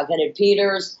and the Shockheaded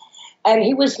Peters, and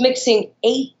he was mixing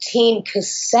 18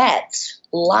 cassettes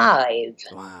live.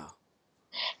 Wow.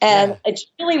 And it's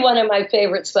really one of my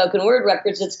favorite spoken word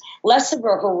records. It's less of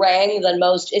a harangue than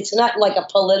most. It's not like a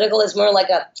political, it's more like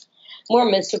a more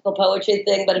mystical poetry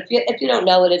thing. But if you don't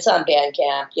know it, it's on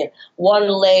Bandcamp. One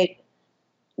Lake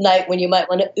night when you might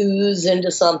want to ooze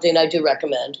into something, I do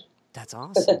recommend. That's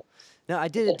awesome. No, I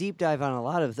did a deep dive on a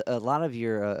lot of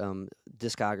your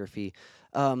discography,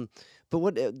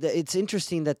 but it's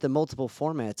interesting that the multiple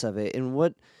formats of it and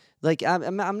what like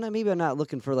I'm not maybe I'm not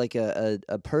looking for like a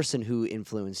person who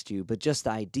influenced you, but just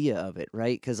the idea of it,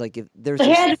 right? Because like if there's It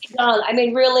this, had to be done. I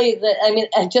mean, really,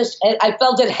 I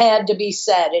felt it had to be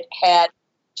said. It had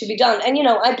to be done. And,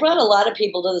 I brought a lot of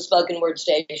people to the spoken word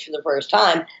stage for the first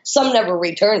time. Some never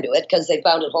returned to it because they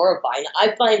found it horrifying.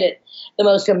 I find it the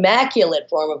most immaculate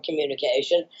form of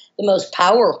communication, the most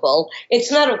powerful.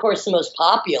 It's not, of course, the most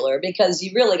popular because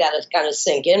you really got to kind of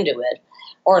sink into it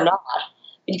or not.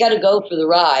 You got to go for the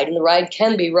ride, and the ride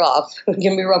can be rough. It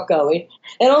can be rough going.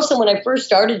 And also, when I first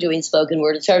started doing spoken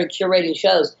word and started curating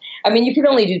shows, I mean, you could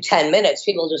only do 10 minutes.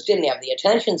 People just didn't have the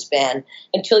attention span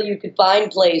until you could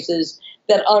find places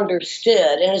that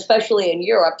understood. And especially in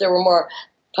Europe, there were more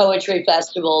poetry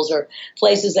festivals or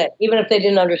places that, even if they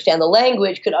didn't understand the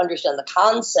language, could understand the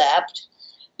concept.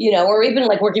 Or even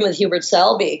like working with Hubert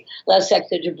Selby, Last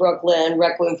Exit to Brooklyn,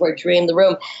 Requiem for a Dream, The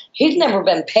Room. He'd never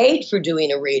been paid for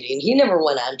doing a reading. He never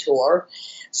went on tour.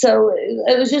 So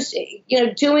it was just,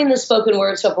 doing the spoken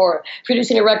word stuff or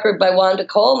producing a record by Wanda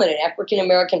Coleman, an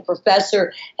African-American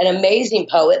professor, an amazing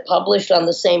poet, published on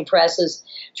the same press as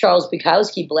Charles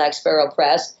Bukowski, Black Sparrow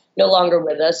Press, no longer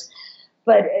with us.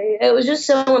 But it was just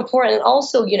so important. And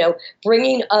also,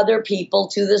 bringing other people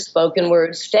to the spoken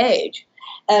word stage.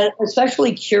 And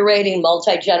especially curating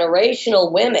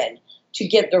multi-generational women to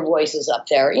get their voices up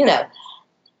there.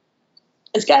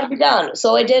 It's got to be done.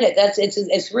 So I did it.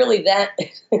 It's really that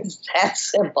it's that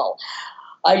simple.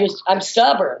 I'm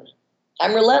stubborn.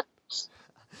 I'm relentless.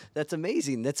 that's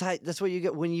amazing. That's what you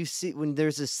get when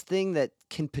there's this thing that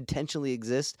can potentially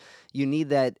exist. You need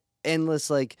that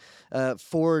endless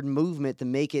forward movement to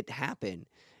make it happen.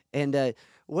 And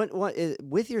what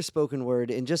with your spoken word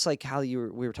and just like how we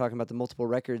were talking about the multiple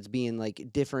records being like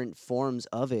different forms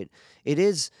of it, it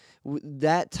is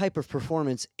that type of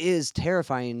performance is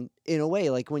terrifying in a way.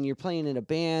 Like when you're playing in a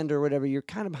band or whatever, you're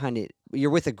kind of behind it. You're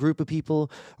with a group of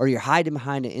people or you're hiding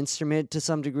behind an instrument to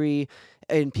some degree.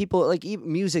 And people like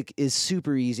music is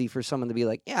super easy for someone to be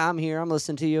like, yeah, I'm here, I'm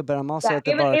listening to you, but I'm also at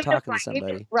the bar talking to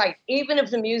somebody. Even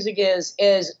if the music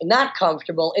is not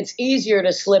comfortable, it's easier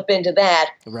to slip into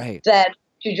that. Right. That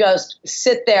to just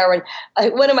sit there. And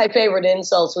one of my favorite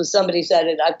insults was somebody said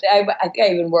it. I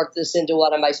even worked this into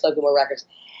one of my spoken word records.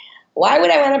 Why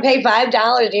would I want to pay $5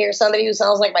 to hear somebody who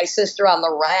sounds like my sister on the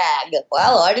rag?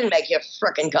 Well, I didn't make you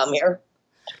frickin' come here.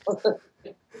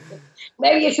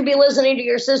 Maybe you should be listening to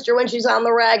your sister when she's on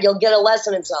the rag. You'll get a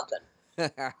lesson in something.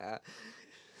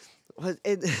 But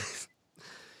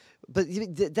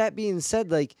that being said,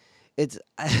 like it's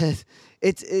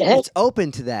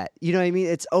open to that. You know what I mean?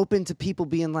 It's open to people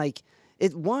being like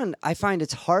it. One, I find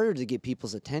it's harder to get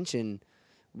people's attention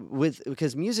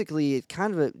because musically, it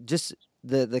kind of just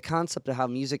the concept of how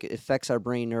music affects our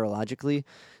brain neurologically,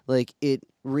 like it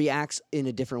reacts in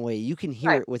a different way. You can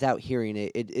hear it without hearing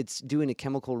it. It's doing a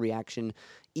chemical reaction,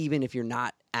 even if you're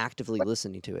not actively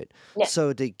listening to it. Yeah.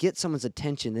 So to get someone's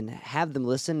attention and have them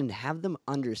listen and have them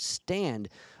understand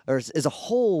is a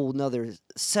whole nother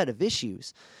set of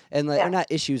issues. And or not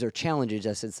issues or challenges,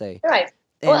 I should say. Right.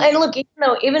 And look,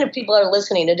 even if people are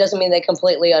listening, it doesn't mean they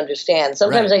completely understand.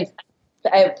 Sometimes I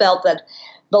have felt that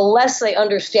the less they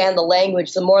understand the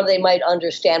language, the more they might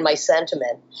understand my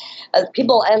sentiment.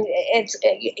 People, and it's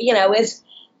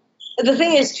the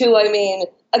thing is too. I mean,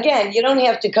 again, you don't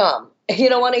have to come. If you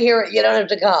don't want to hear it, you don't have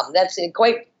to come. That's it,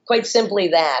 quite simply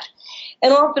that.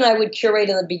 And often I would curate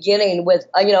in the beginning with,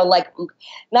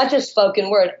 not just spoken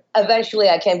word. Eventually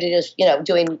I came to just,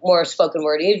 doing more spoken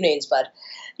word evenings, but,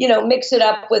 mix it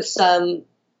up with some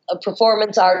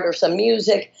performance art or some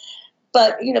music.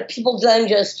 But, people then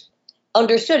just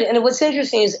understood it. And what's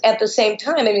interesting is at the same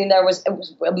time, I mean, it was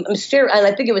mysterious, and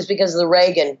I think it was because of the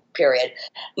Reagan period.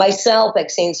 Myself,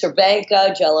 Exene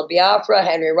Cervenka, Jella Biafra,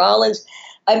 Henry Rollins,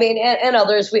 and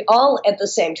others, we all at the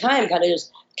same time kind of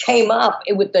just came up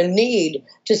with the need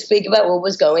to speak about what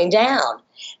was going down.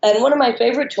 And one of my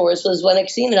favorite tours was when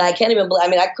Exene and I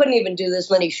I couldn't even do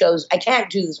this many shows. I can't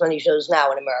do this many shows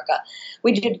now in America.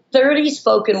 We did 30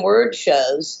 spoken word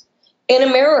shows in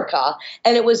America,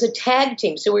 and it was a tag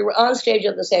team. So we were on stage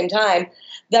at the same time.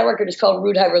 That record is called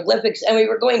Rude Hieroglyphics, and we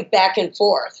were going back and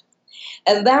forth.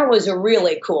 And that was a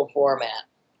really cool format.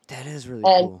 That is really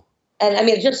cool.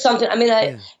 And just something,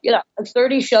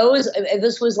 30 shows,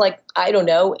 this was like, I don't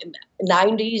know,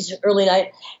 90s, early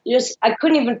 90s. I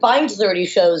couldn't even find 30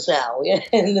 shows now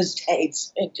in the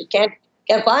States. You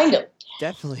can't find them.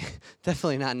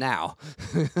 Definitely not now.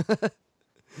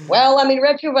 Well, I mean,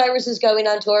 Retrovirus is going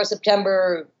on tour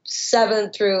September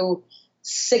 7th through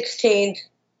 16th,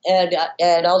 and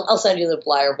I'll send you the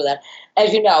flyer for that.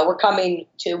 As you know, we're coming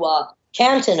to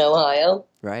Canton, Ohio.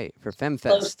 Right, for Close.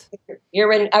 FemFest.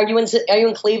 Are you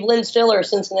in Cleveland still or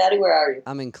Cincinnati? Where are you?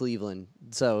 I'm in Cleveland,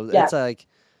 so Yeah. it's like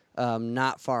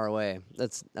not far away.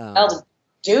 That's Well,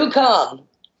 do come.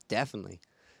 definitely.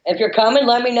 If you're coming,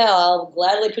 let me know. I'll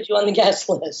gladly put you on the guest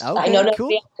list. I Okay, know nobody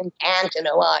cool. else from Canton,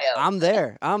 Ohio. I'm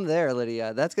there,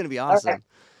 Lydia. That's gonna be All right. awesome.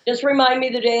 Just remind me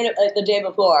the day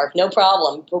before. No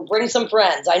problem. Bring some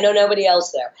friends. I know nobody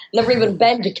else there. Never even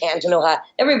been to Canton, Ohio.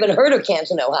 Never even heard of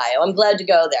Canton, Ohio. I'm glad to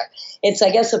go there. It's, I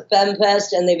guess, a Fem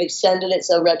Fest, and they've extended it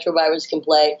so Retrovirus can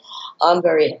play. I'm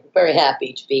very, very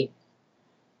happy to be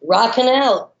rocking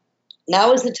out.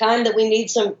 Now is the time that we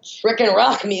need some frickin'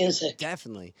 rock music.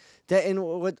 Definitely. And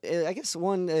what I guess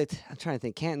one I'm trying to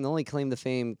think. Canton, the only claim to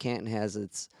fame Canton has,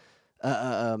 it's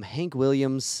Hank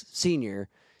Williams Sr.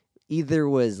 either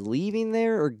was leaving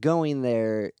there or going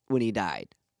there when he died.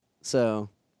 So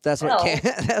that's what Well,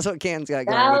 that's what Canton's got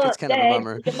going, which is kind of a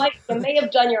bummer. You may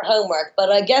have done your homework, but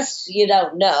I guess you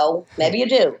don't know. Maybe you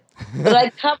do. But I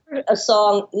covered a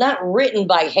song not written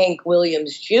by Hank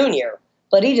Williams Jr.,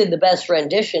 but he did the best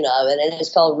rendition of it, and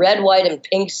it's called Red, White, and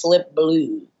Pink Slip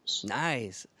Blues.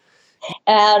 Nice.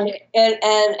 And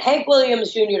Hank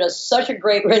Williams Jr. does such a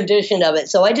great rendition of it.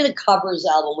 So I did a covers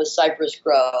album with Cypress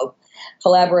Grove,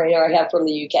 collaborator I have from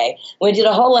the UK. We did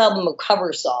a whole album of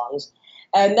cover songs,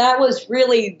 and that was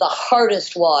really the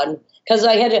hardest one because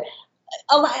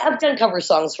I've done cover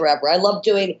songs forever. I love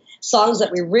doing songs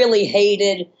that we really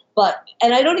hated,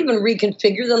 and I don't even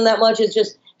reconfigure them that much. It's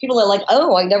just people are like,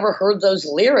 oh, I never heard those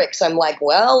lyrics. I'm like,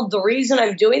 well, the reason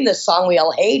I'm doing this song we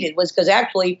all hated was because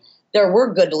actually there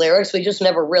were good lyrics. We just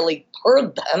never really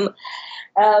heard them.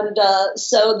 And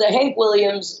so the Hank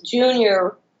Williams Jr.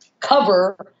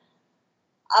 cover,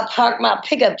 I parked my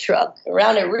pickup truck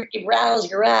around at Ricky Brown's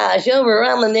garage over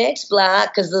around the next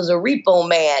block because there's a repo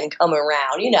man coming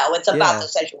around. You know, it's about the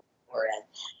situation we're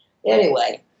in.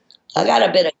 Anyway, I got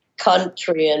a bit of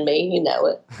country in me. You know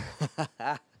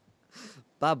it.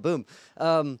 Bob Boom.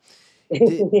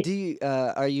 Do you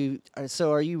are you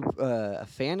a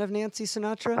fan of Nancy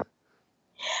Sinatra?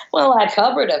 Well, I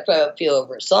covered a few of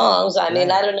her songs. I mean,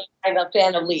 I don't know. I'm a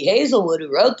fan of Lee Hazelwood,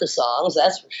 who wrote the songs.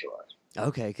 That's for sure.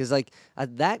 Okay, because like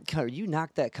that cover, you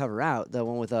knocked that cover out. The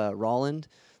one with Roland.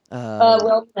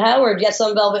 Well, Howard, yes,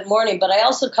 on Velvet Morning. But I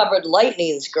also covered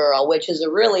Lightning's Girl, which is a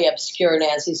really obscure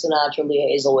Nancy Sinatra, Lee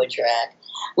Hazelwood track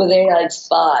with Eight-Eyed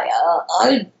Spy.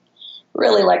 I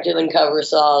really like doing cover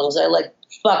songs. I like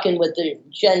fucking with the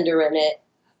gender in it.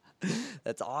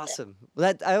 That's awesome.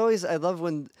 I love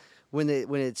when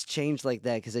it's changed like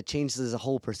that because it changes the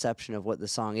whole perception of what the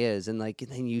song is, and like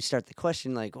then you start the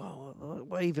question like, well,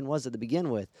 what even was it to begin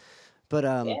with? But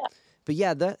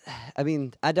that I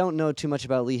mean I don't know too much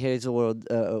about Lee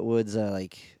Hazelwood's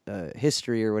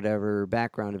history or whatever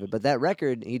background of it, but that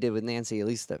record he did with Nancy, at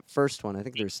least that first one, I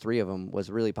think there's 3 of them, was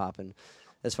really popping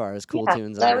as far as cool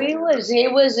tunes. No, he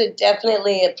was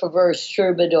definitely a perverse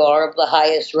troubadour of the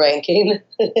highest ranking.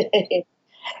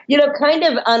 You know, kind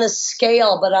of on a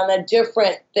scale, but on a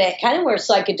different thing, kind of more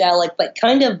psychedelic, but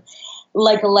kind of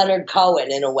like a Leonard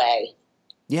Cohen in a way.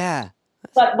 Yeah.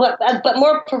 But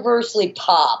more perversely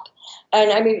pop.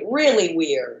 And I mean, really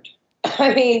weird.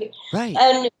 I mean, right.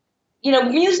 And, you know,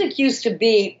 music used to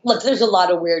be, look, there's a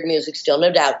lot of weird music still,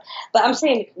 no doubt. But I'm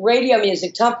saying radio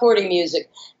music, top 40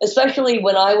 music, especially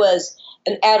when I was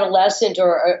an adolescent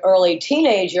or early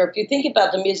teenager, if you think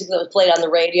about the music that was played on the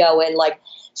radio in like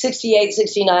 68,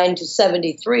 69 to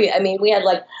 73, I mean, we had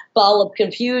like Ball of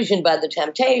Confusion by The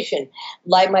Temptation,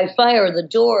 Light My Fire, The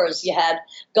Doors, you had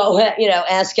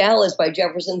Ask Alice by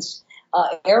Jefferson's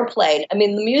Airplane. I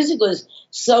mean, the music was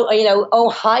so,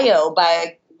 Ohio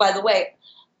by the way,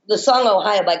 the song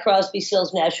Ohio by Crosby,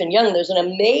 Stills, Nash and Young, there's an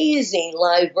amazing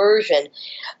live version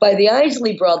by the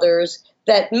Isley Brothers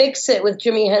that mix it with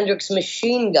Jimi Hendrix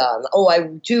Machine Gun. Oh, I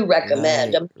do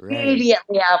recommend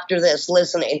immediately after this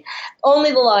listening.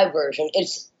 Only the live version.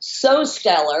 It's so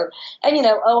stellar. And,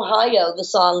 Ohio, the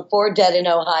song For Dead in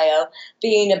Ohio,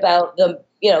 being about the,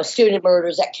 student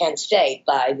murders at Kent State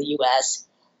by the U.S.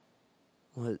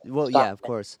 Well, yeah, of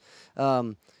course.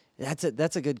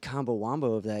 That's a good combo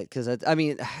wombo of that, because I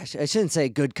shouldn't say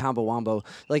good combo wombo.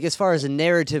 Like as far as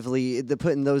narratively,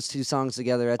 putting those 2 songs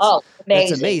together,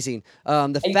 that's amazing.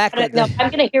 The fact that I'm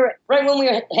going to hear it right when we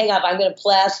hang up. I'm going to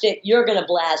blast it. You're going to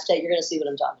blast it. You're going to see what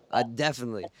I'm talking about.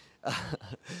 Definitely.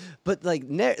 But like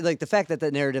the fact that the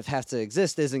narrative has to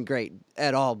exist isn't great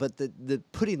at all. But the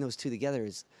putting those 2 together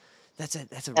that's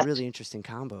a really interesting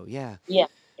combo. Yeah. Yeah.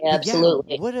 But yeah,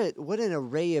 Absolutely. what an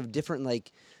array of different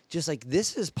like just like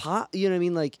this is pop. You know what I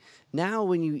mean? Like now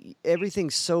when you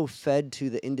everything's so fed to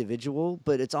the individual,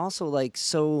 but it's also like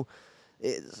so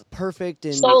it's perfect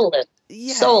and Soulless.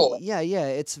 yeah, Soulless. yeah.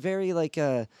 It's very like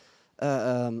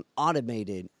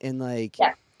automated and like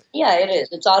Yeah. Yeah, it is.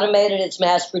 It's automated, it's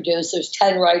mass produced. There's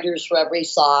 10 writers for every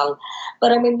song.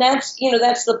 But I mean, that's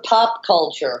the pop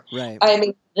culture. right, I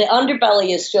mean, the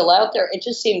underbelly is still out there. It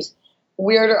just seems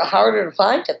weirder, harder to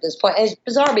find at this point. And it's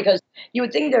bizarre because you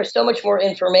would think there's so much more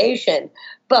information.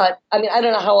 But I mean, I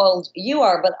don't know how old you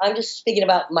are, but I'm just thinking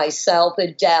about myself,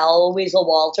 Adele, Weasel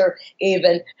Walter,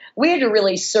 even. We had to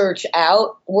really search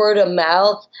out word of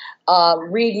mouth,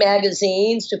 read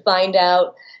magazines to find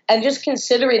out, and just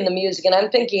considering the music. And I'm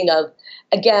thinking of,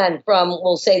 again, from,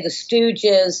 we'll say, the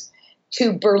Stooges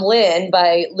to Berlin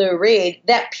by Lou Reed.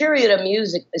 That period of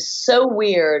music is so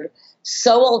weird,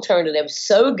 so alternative,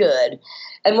 so good.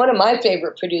 And one of my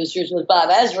favorite producers was Bob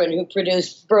Ezrin, who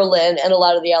produced Berlin and a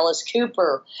lot of the Alice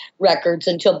Cooper records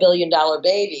until Billion Dollar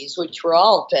Babies, which were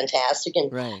all fantastic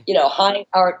and, right. high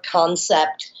art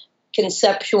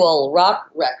conceptual rock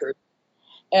records.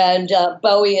 And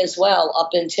Bowie as well,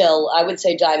 up until I would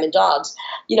say Diamond Dogs.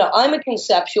 I'm a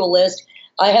conceptualist.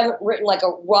 I haven't written like a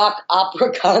rock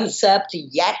opera concept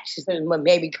yet.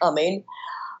 Maybe coming.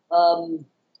 Um,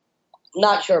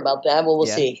 Not sure about that. Well, we'll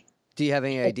Yeah. see. Do you have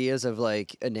any ideas of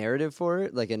like a narrative for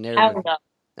it? Like a I narrative? don't know.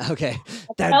 Okay,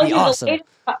 that'd be awesome.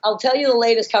 I'll tell you the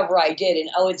latest cover I did, and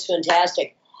it's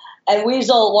fantastic. And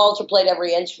Weasel Walter played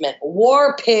every instrument.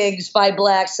 War Pigs by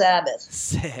Black Sabbath.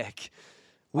 Sick.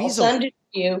 I'll Weasel. send it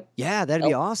to you. Yeah, that'd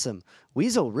be awesome.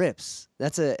 Weasel rips.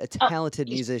 That's a Oh, talented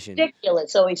he's musician.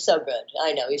 ridiculous. Oh, he's so good.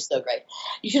 I know, he's so great.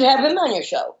 You should have him on your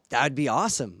show. That'd be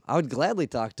awesome. I would gladly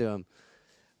talk to him.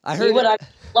 I He heard would. I'd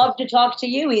love to talk to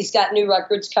you. He's got new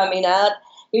records coming out.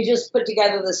 He just put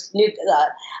together this new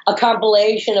a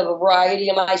compilation of a variety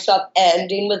of my stuff,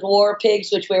 ending with War Pigs,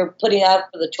 which we're putting out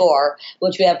for the tour,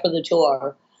 which we have for the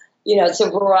tour. It's a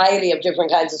variety of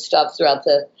different kinds of stuff throughout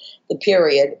the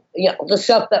period. The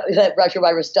stuff that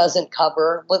Retrovirus doesn't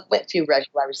cover, with a few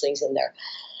Retrovirus things in there.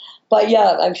 But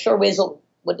yeah, I'm sure Weasel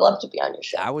would love to be on your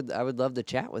show. I would love to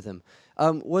chat with him.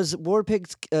 Was War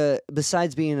Pigs,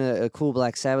 besides being a cool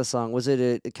Black Sabbath song, was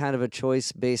it a kind of a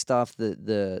choice based off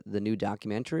the new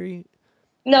documentary?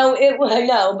 No,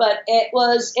 but it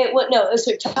was no. It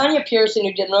was Tanya Pearson,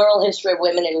 who did an oral history of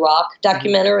women in rock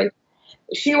documentary. Mm-hmm.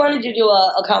 She wanted to do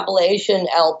a compilation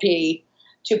LP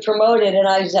to promote it, and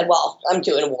I said, "Well, I'm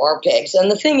doing War Pigs."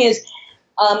 And the thing is,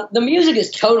 the music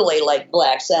is totally like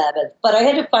Black Sabbath, but I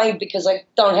had to find, because I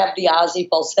don't have the Ozzy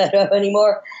falsetto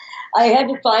anymore. I had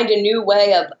to find a new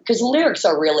way of, because the lyrics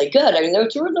are really good. I mean, they're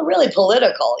really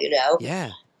political,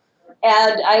 Yeah.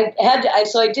 And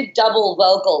so I did double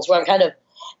vocals where I'm kind of,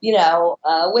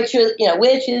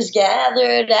 witches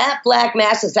gathered at Black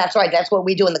Masses. That's right. That's what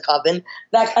we do in the coven.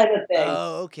 That kind of thing.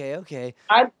 Oh, okay.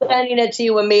 I'm sending it to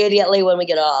you immediately when we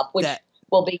get off, which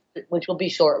will be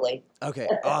shortly. Okay,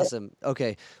 awesome.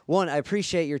 Okay, one, I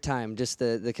appreciate your time. Just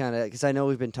the kind of, because I know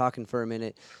we've been talking for a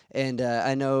minute, and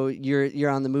I know you're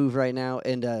on the move right now,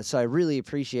 and so I really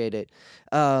appreciate it.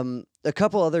 A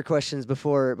couple other questions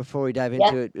before we dive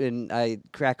into it, and I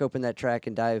crack open that track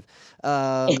and dive,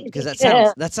 because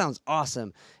that sounds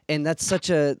awesome, and that's such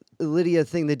a Lydia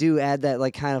thing to do. Add that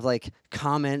like kind of like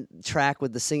comment track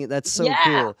with the singing. That's so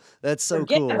cool. That's so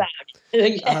cool.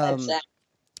 Exactly.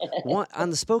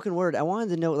 On the spoken word, I wanted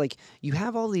to know, like, you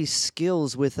have all these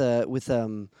skills with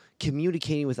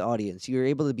communicating with the audience. You're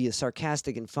able to be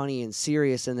sarcastic and funny and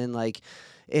serious, and then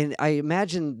and I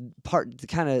imagine to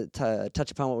kind of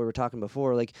touch upon what we were talking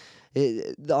before, like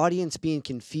the audience being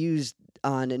confused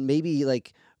on and maybe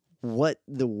like what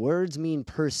the words mean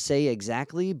per se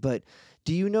exactly, but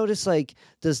do you notice, like,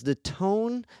 does the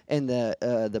tone and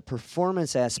the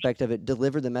performance aspect of it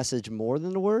deliver the message more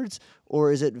than the words,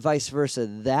 or is it vice versa?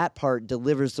 That part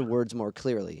delivers the words more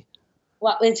clearly.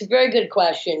 Well, it's a very good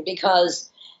question,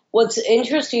 because what's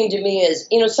interesting to me is,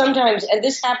 sometimes, and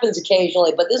this happens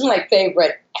occasionally, but this is my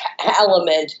favorite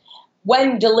element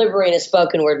when delivering a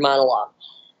spoken word monologue.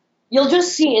 You'll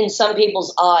just see in some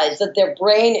people's eyes that their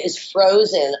brain is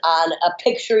frozen on a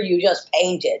picture you just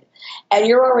painted, and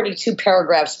you're already 2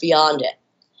 paragraphs beyond it.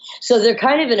 So they're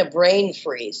kind of in a brain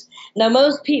freeze. Now,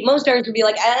 most artists would be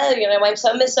like, I'm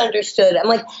so misunderstood. I'm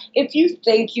like, if you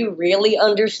think you really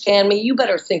understand me, you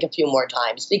better think a few more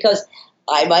times, because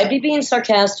I might be being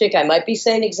sarcastic. I might be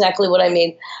saying exactly what I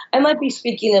mean. I might be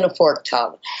speaking in a forked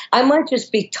tongue. I might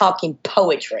just be talking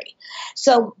poetry.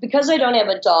 So because I don't have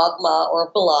a dogma or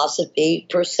a philosophy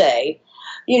per se,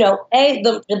 what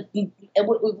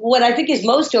I think is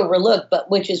most overlooked, but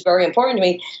which is very important to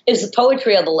me, is the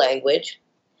poetry of the language,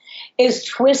 is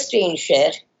twisting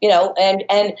shit,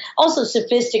 and also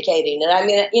sophisticating. And I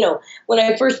mean, when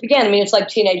I first began, I mean, it's like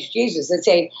Teenage Jesus. It's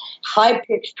a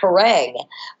high-pitched harangue.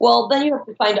 Well, then you have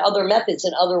to find other methods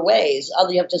and other ways.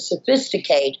 You have to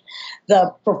sophisticate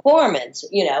the performance.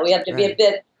 You have to be a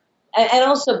bit, and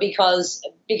also because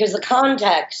the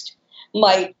context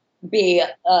might be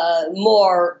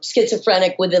more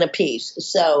schizophrenic within a piece.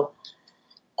 So,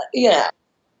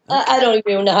 I don't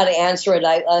even know how to answer it.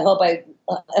 I hope I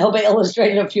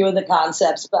illustrated a few of the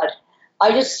concepts, but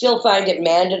I just still find it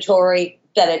mandatory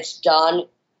that it's done.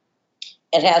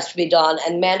 It has to be done,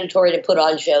 and mandatory to put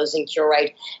on shows and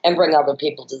curate and bring other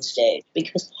people to the stage.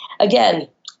 Because, again,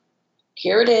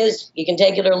 here it is. You can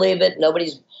take it or leave it.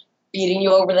 Nobody's beating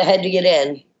you over the head to get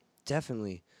in.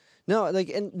 Definitely. No,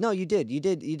 you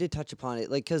did touch upon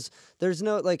it, like, because there's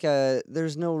no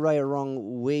right or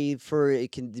wrong way for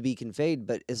it to be conveyed,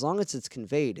 but as long as it's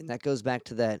conveyed, and that goes back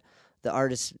to that, the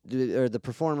artist or the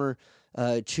performer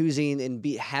choosing and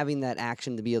having that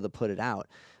action to be able to put it out.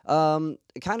 Kind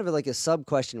of like a sub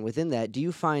question within that, do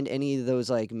you find any of those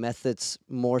like methods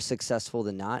more successful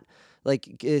than not?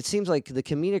 Like, it seems like the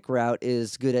comedic route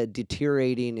is good at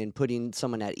deteriorating and putting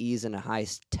someone at ease in a high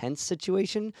tense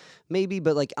situation, maybe,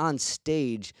 but like on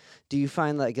stage, do you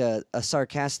find like a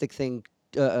sarcastic thing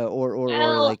or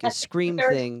like a scream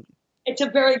thing? It's a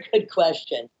very good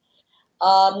question.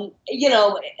 Who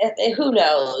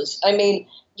knows? I mean,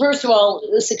 first of all,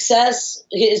 the success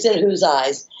is in whose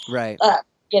eyes? Right.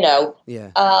 Yeah.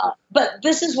 But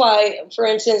this is why, for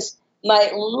instance,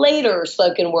 my later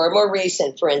spoken word, more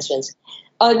recent, for instance,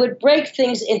 I would break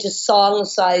things into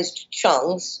song-sized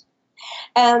chunks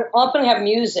and often have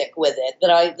music with it that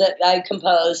I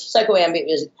compose, psychoambient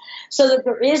music, so that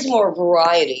there is more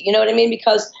variety. You know what I mean?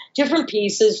 Because different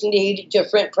pieces need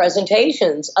different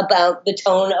presentations about the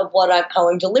tone of how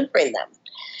I'm delivering them.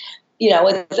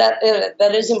 And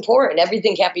that is important.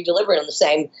 Everything can't be delivered in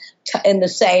the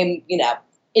same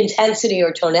intensity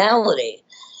or tonality.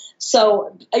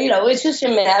 So, it's just a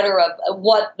matter of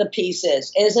what the piece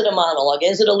is. Is it a monologue?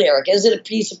 Is it a lyric? Is it a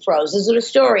piece of prose? Is it a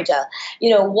story tell?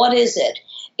 What is it?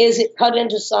 Is it cut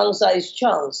into song-sized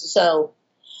chunks? So,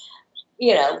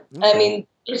 I mean,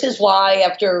 this is why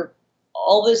after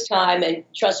all this time, and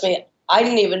trust me, I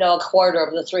didn't even know a quarter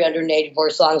of the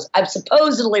 384 songs I've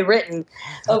supposedly written.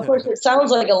 Of course, it sounds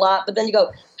like a lot, but then you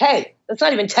go, hey, that's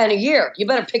not even 10 a year. You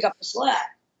better pick up the slack.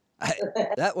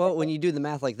 When you do the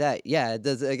math like that, yeah, it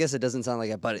does. I guess it doesn't sound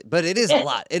like it, but it is a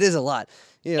lot. It is a lot.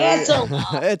 It's a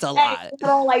lot. It's a lot. That's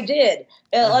all I did.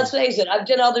 Let's face it. I've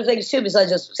done other things too besides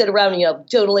just sit around and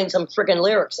doodling some freaking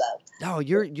lyrics out. No,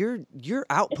 your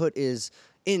output is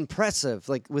impressive.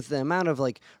 Like with the amount of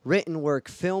like written work,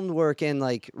 filmed work, and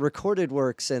like recorded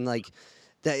works, and like.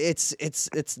 That it's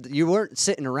you weren't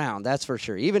sitting around, that's for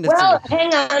sure. Hang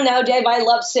on now, Dave. I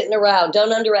love sitting around.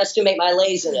 Don't underestimate my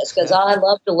laziness because I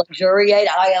love to luxuriate.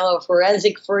 I am a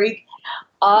forensic freak.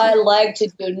 I like to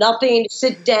do nothing,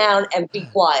 sit down, and be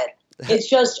quiet. It's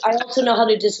just I also know how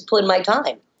to discipline my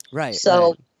time. Right.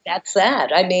 So that's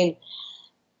that. I mean,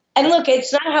 and look,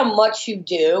 it's not how much you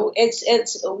do.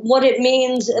 It's what it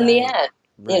means in the end.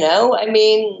 Right. I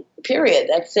mean, period.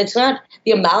 It's not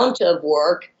the amount of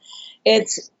work.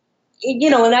 It's,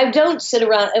 and I don't sit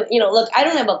around, look, I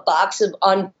don't have a box of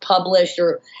unpublished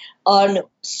or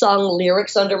unsung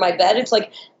lyrics under my bed. It's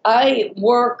like I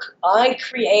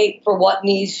create for what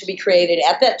needs to be created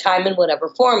at that time in whatever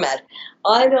format.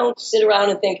 I don't sit around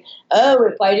and think, oh,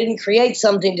 if I didn't create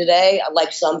something today,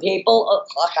 like some people,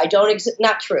 I don't exist.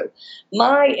 Not true.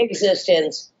 My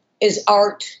existence is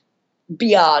art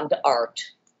beyond art.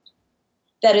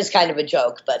 That is kind of a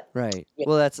joke, but right.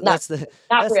 Well, that's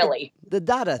really the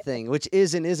Dada thing, which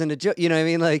is and isn't a joke. You know what I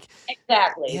mean? Like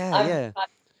exactly. Yeah.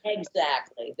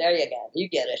 Exactly. There you go. You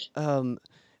get it.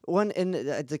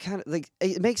 The kind of like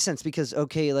it makes sense because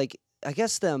like I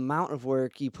guess the amount of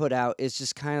work you put out is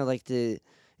just kind of like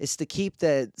it's to keep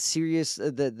that serious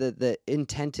the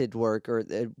intended work or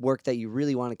the work that you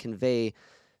really want to convey.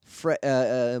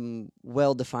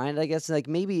 Well defined, I guess. Like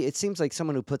maybe it seems like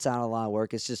someone who puts out a lot of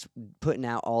work is just putting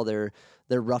out all their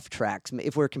rough tracks.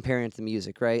 If we're comparing it to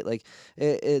music, right? Like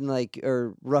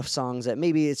or rough songs that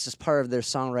maybe it's just part of their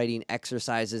songwriting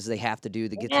exercises they have to do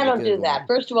to get. I don't do that.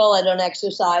 First of all, I don't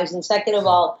exercise, and second of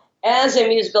all, as a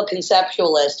musical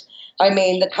conceptualist, I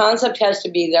mean the concept has to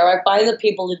be there. I find the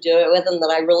people to do it with, and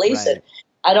then I release it.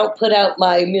 I don't put out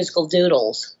my musical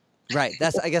doodles. Right.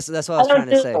 I guess that's what I I was trying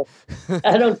don't to say. fizzle.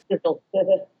 I don't fizzle.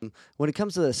 When it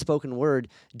comes to the spoken word,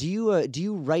 do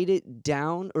you write it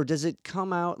down, or does it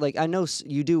come out? Like, I know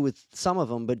you do with some of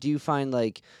them, but do you find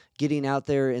like getting out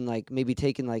there and like maybe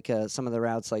taking like some of the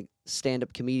routes like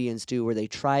stand-up comedians do, where they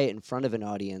try it in front of an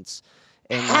audience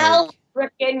and Hell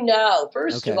like, freaking no.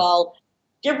 First of okay, all,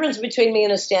 difference between me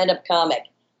and a stand-up comic.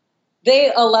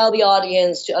 They allow the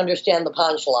audience to understand the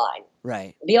punchline.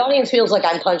 right. The audience feels like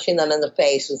I'm punching them in the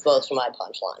face with most of my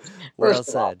punchlines. Well First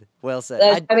of all, said. Well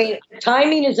said. I mean,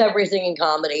 timing is everything in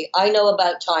comedy. I know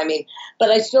about timing, but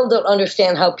I still don't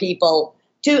understand how people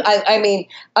do. I mean,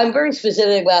 I'm very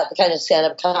specific about the kind of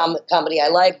stand-up comedy I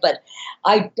like, but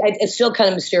it's still kind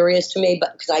of mysterious to me.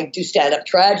 But because I do stand-up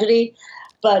tragedy,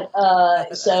 but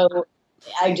so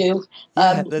I do.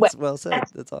 Yeah, that's well said.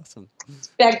 That's awesome.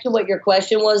 Back to what your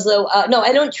question was, though. No,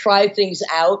 I don't try things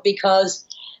out because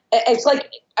it's like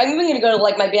I'm even going to go to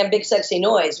like my band Big Sexy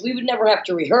Noise. We would never have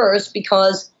to rehearse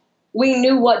because we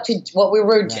knew what we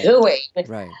were doing.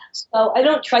 Right. So I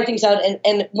don't try things out.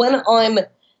 And when I'm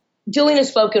doing a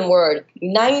spoken word,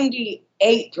 98%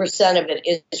 of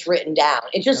it is written down.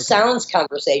 It just sounds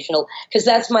conversational because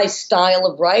that's my style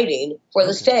of writing for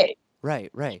the stage.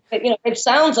 Right. Right. But, it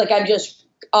sounds like I'm just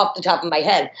off the top of my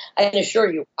head. I can assure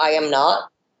you, I am not.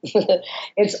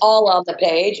 It's all on the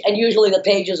page, and usually the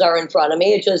pages are in front of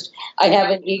me. It's just I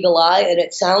have an eagle eye, and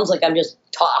it sounds like I'm just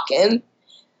talking.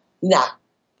 Nah.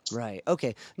 Right.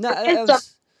 Okay. No,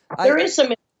 there is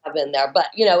some in there, but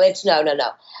it's no.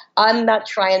 I'm not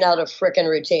trying out a frickin'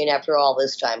 routine after all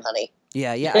this time, honey.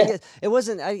 Yeah. I guess it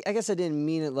wasn't. I guess I didn't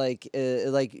mean it like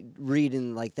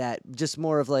reading like that. Just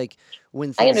more of like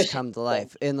when things come to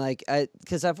life, and like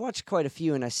because I've watched quite a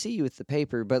few, and I see you with the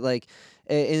paper, but like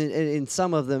in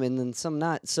some of them, and then some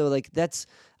not. So like that's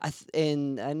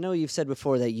and I know you've said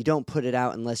before that you don't put it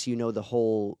out unless you know the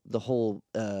whole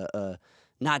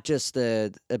not just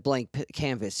a blank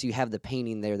canvas. You have the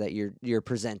painting there that you're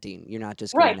presenting. You're not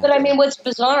just right. But I mean, what's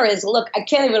bizarre is, look, I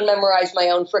can't even memorize my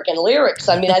own freaking lyrics.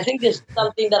 I mean, I think this is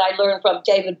something that I learned from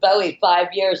David Bowie 5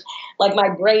 years. Like my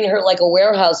brain hurt like a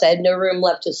warehouse. I had no room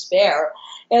left to spare.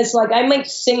 And it's like I might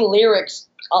sing lyrics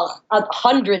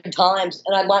 100 times,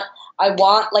 and I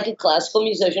want like a classical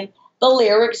musician, the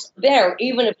lyrics there,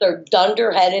 even if they're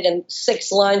dunderheaded and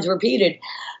 6 lines repeated,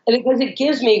 because it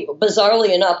gives me,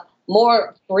 bizarrely enough,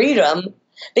 more freedom,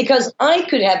 because I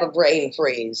could have a brain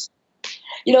freeze.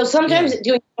 Sometimes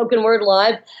doing spoken word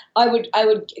live, I would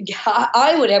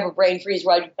have a brain freeze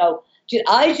where I'd go, did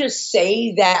I just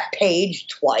say that page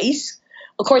twice?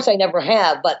 Of course, I never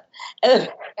have, but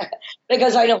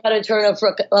because I know how to turn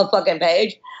a fucking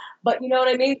page. But you know what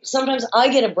I mean? Sometimes I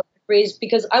get a brain freeze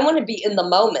because I want to be in the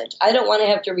moment. I don't want to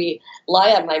have to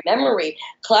rely on my memory.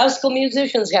 Classical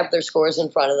musicians have their scores in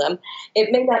front of them.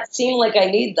 It may not seem like I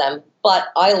need them, but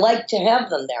I like to have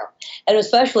them there. And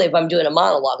especially if I'm doing a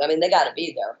monologue. I mean, they got to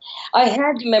be there. I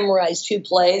had to memorize 2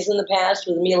 plays in the past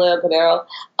with Emilio Camero.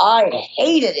 I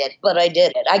hated it, but I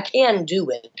did it. I can do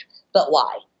it, but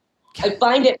why? I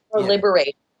find it more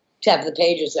liberating to have the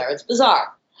pages there. It's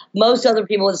bizarre. Most other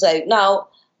people would say, no.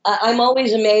 I'm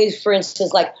always amazed, for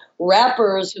instance, like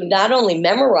rappers who not only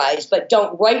memorize but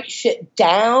don't write shit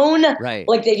down. Right.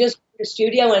 Like they just go to the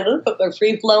studio and they're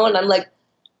free flowing. I'm like,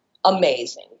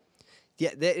 amazing.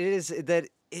 Yeah, it is.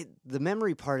 The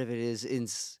memory part of it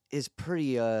is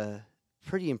pretty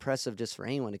impressive just for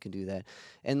anyone who can do that.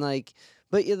 And like,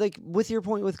 but like with your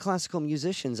point with classical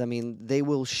musicians, I mean, they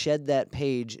will shed that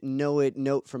page, know it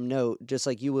note from note, just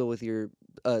like you will with your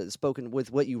spoken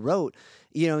with what you wrote,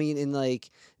 and like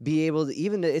be able to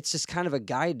it's just kind of a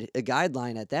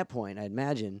guideline at that point, I'd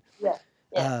imagine.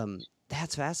 Yeah.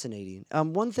 That's fascinating.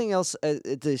 One thing else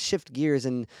to shift gears,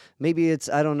 and maybe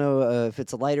I don't know if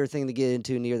it's a lighter thing to get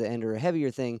into near the end or a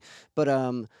heavier thing, but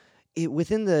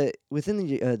within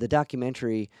the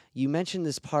documentary, you mentioned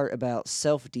this part about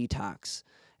self-detox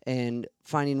and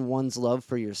finding one's love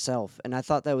for yourself, and I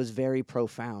thought that was very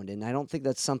profound, and I don't think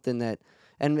that's something that,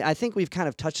 and I think we've kind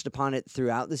of touched upon it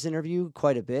throughout this interview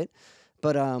quite a bit,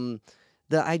 but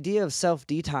the idea of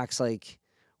self-detox, like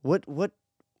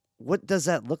what does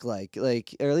that look like?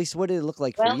 Like, or at least what did it look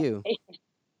like for you?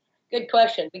 Good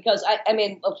question, because I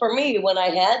mean, for me, when I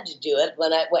had to do it,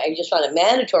 when I just found it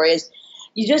mandatory, is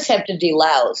you just have to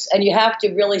delouse, and you have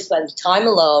to really spend time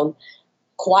alone,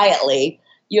 quietly.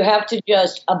 You have to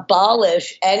just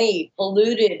abolish any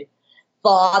polluted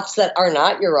thoughts that are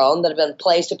not your own, that have been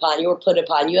placed upon you or put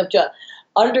upon you. You have to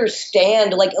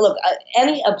understand, like, look,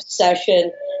 any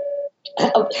obsession.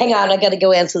 Hang on, I got to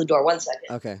go answer the door. 1 second.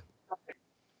 Okay.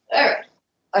 All right.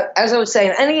 As I was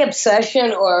saying, any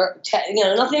obsession or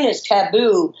nothing is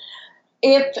taboo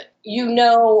if you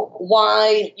know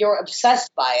why you're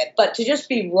obsessed by it. But to just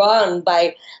be run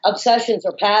by obsessions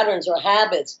or patterns or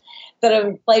habits that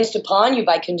are placed upon you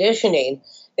by conditioning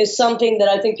is something that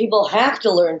I think people have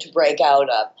to learn to break out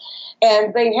of.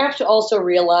 And they have to also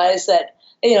realize that,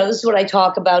 this is what I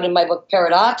talk about in my book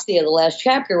Paradoxia, the last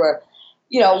chapter, where,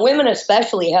 women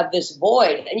especially have this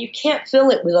void, and you can't fill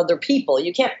it with other people.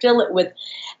 You can't fill it with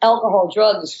alcohol,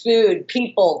 drugs, food,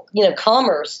 people,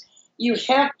 commerce. You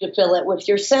have to fill it with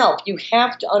yourself. You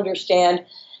have to understand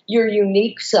your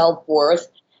unique self-worth,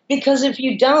 because if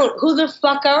you don't, who the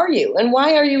fuck are you? And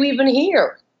why are you even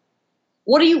here?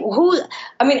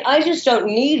 I just don't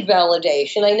need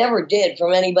validation. I never did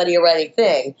from anybody or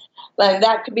anything. And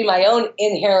that could be my own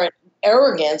inherent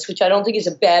arrogance, which I don't think is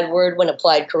a bad word when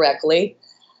applied correctly.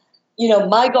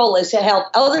 My goal is to help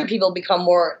other people become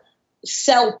more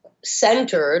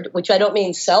self-centered, which I don't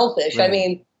mean selfish. Right. I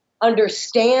mean,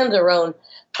 understand their own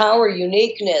power,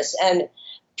 uniqueness, and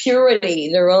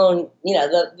purity, their own,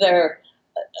 their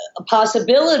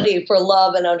possibility for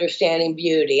love and understanding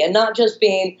beauty, and not just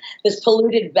being this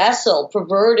polluted vessel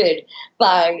perverted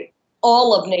by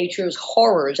all of nature's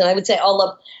horrors. And I would say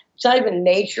it's not even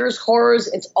nature's horrors,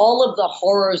 it's all of the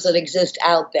horrors that exist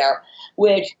out there,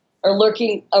 which are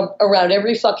lurking around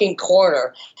every fucking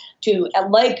corner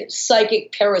like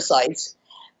psychic parasites,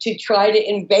 to try to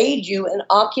invade you and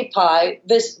occupy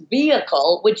this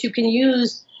vehicle, which you can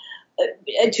use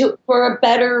for a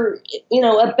better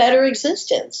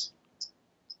existence.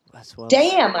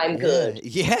 Damn, I'm good.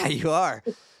 Yeah, you are.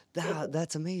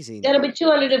 That's amazing. That'll be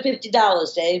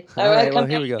 $250, Dave. All right, well,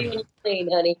 here we go. Clean,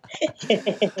 honey.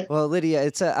 Well,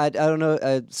 Lydia, I don't know.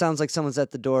 It sounds like someone's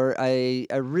at the door. I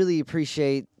really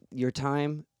appreciate your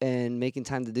time and making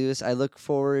time to do this. I look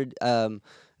forward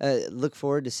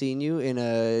to seeing you in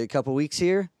a couple weeks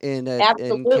here.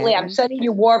 Absolutely. I'm sending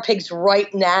you War Pigs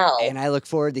right now. And I look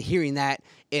forward to hearing that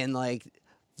in like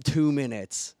 2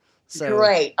 minutes. So.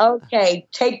 Great. Okay.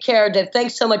 Take care, Dave.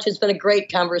 Thanks so much. It's been a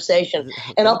great conversation.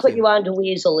 And I'll put you on to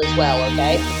Weasel as well,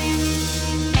 okay?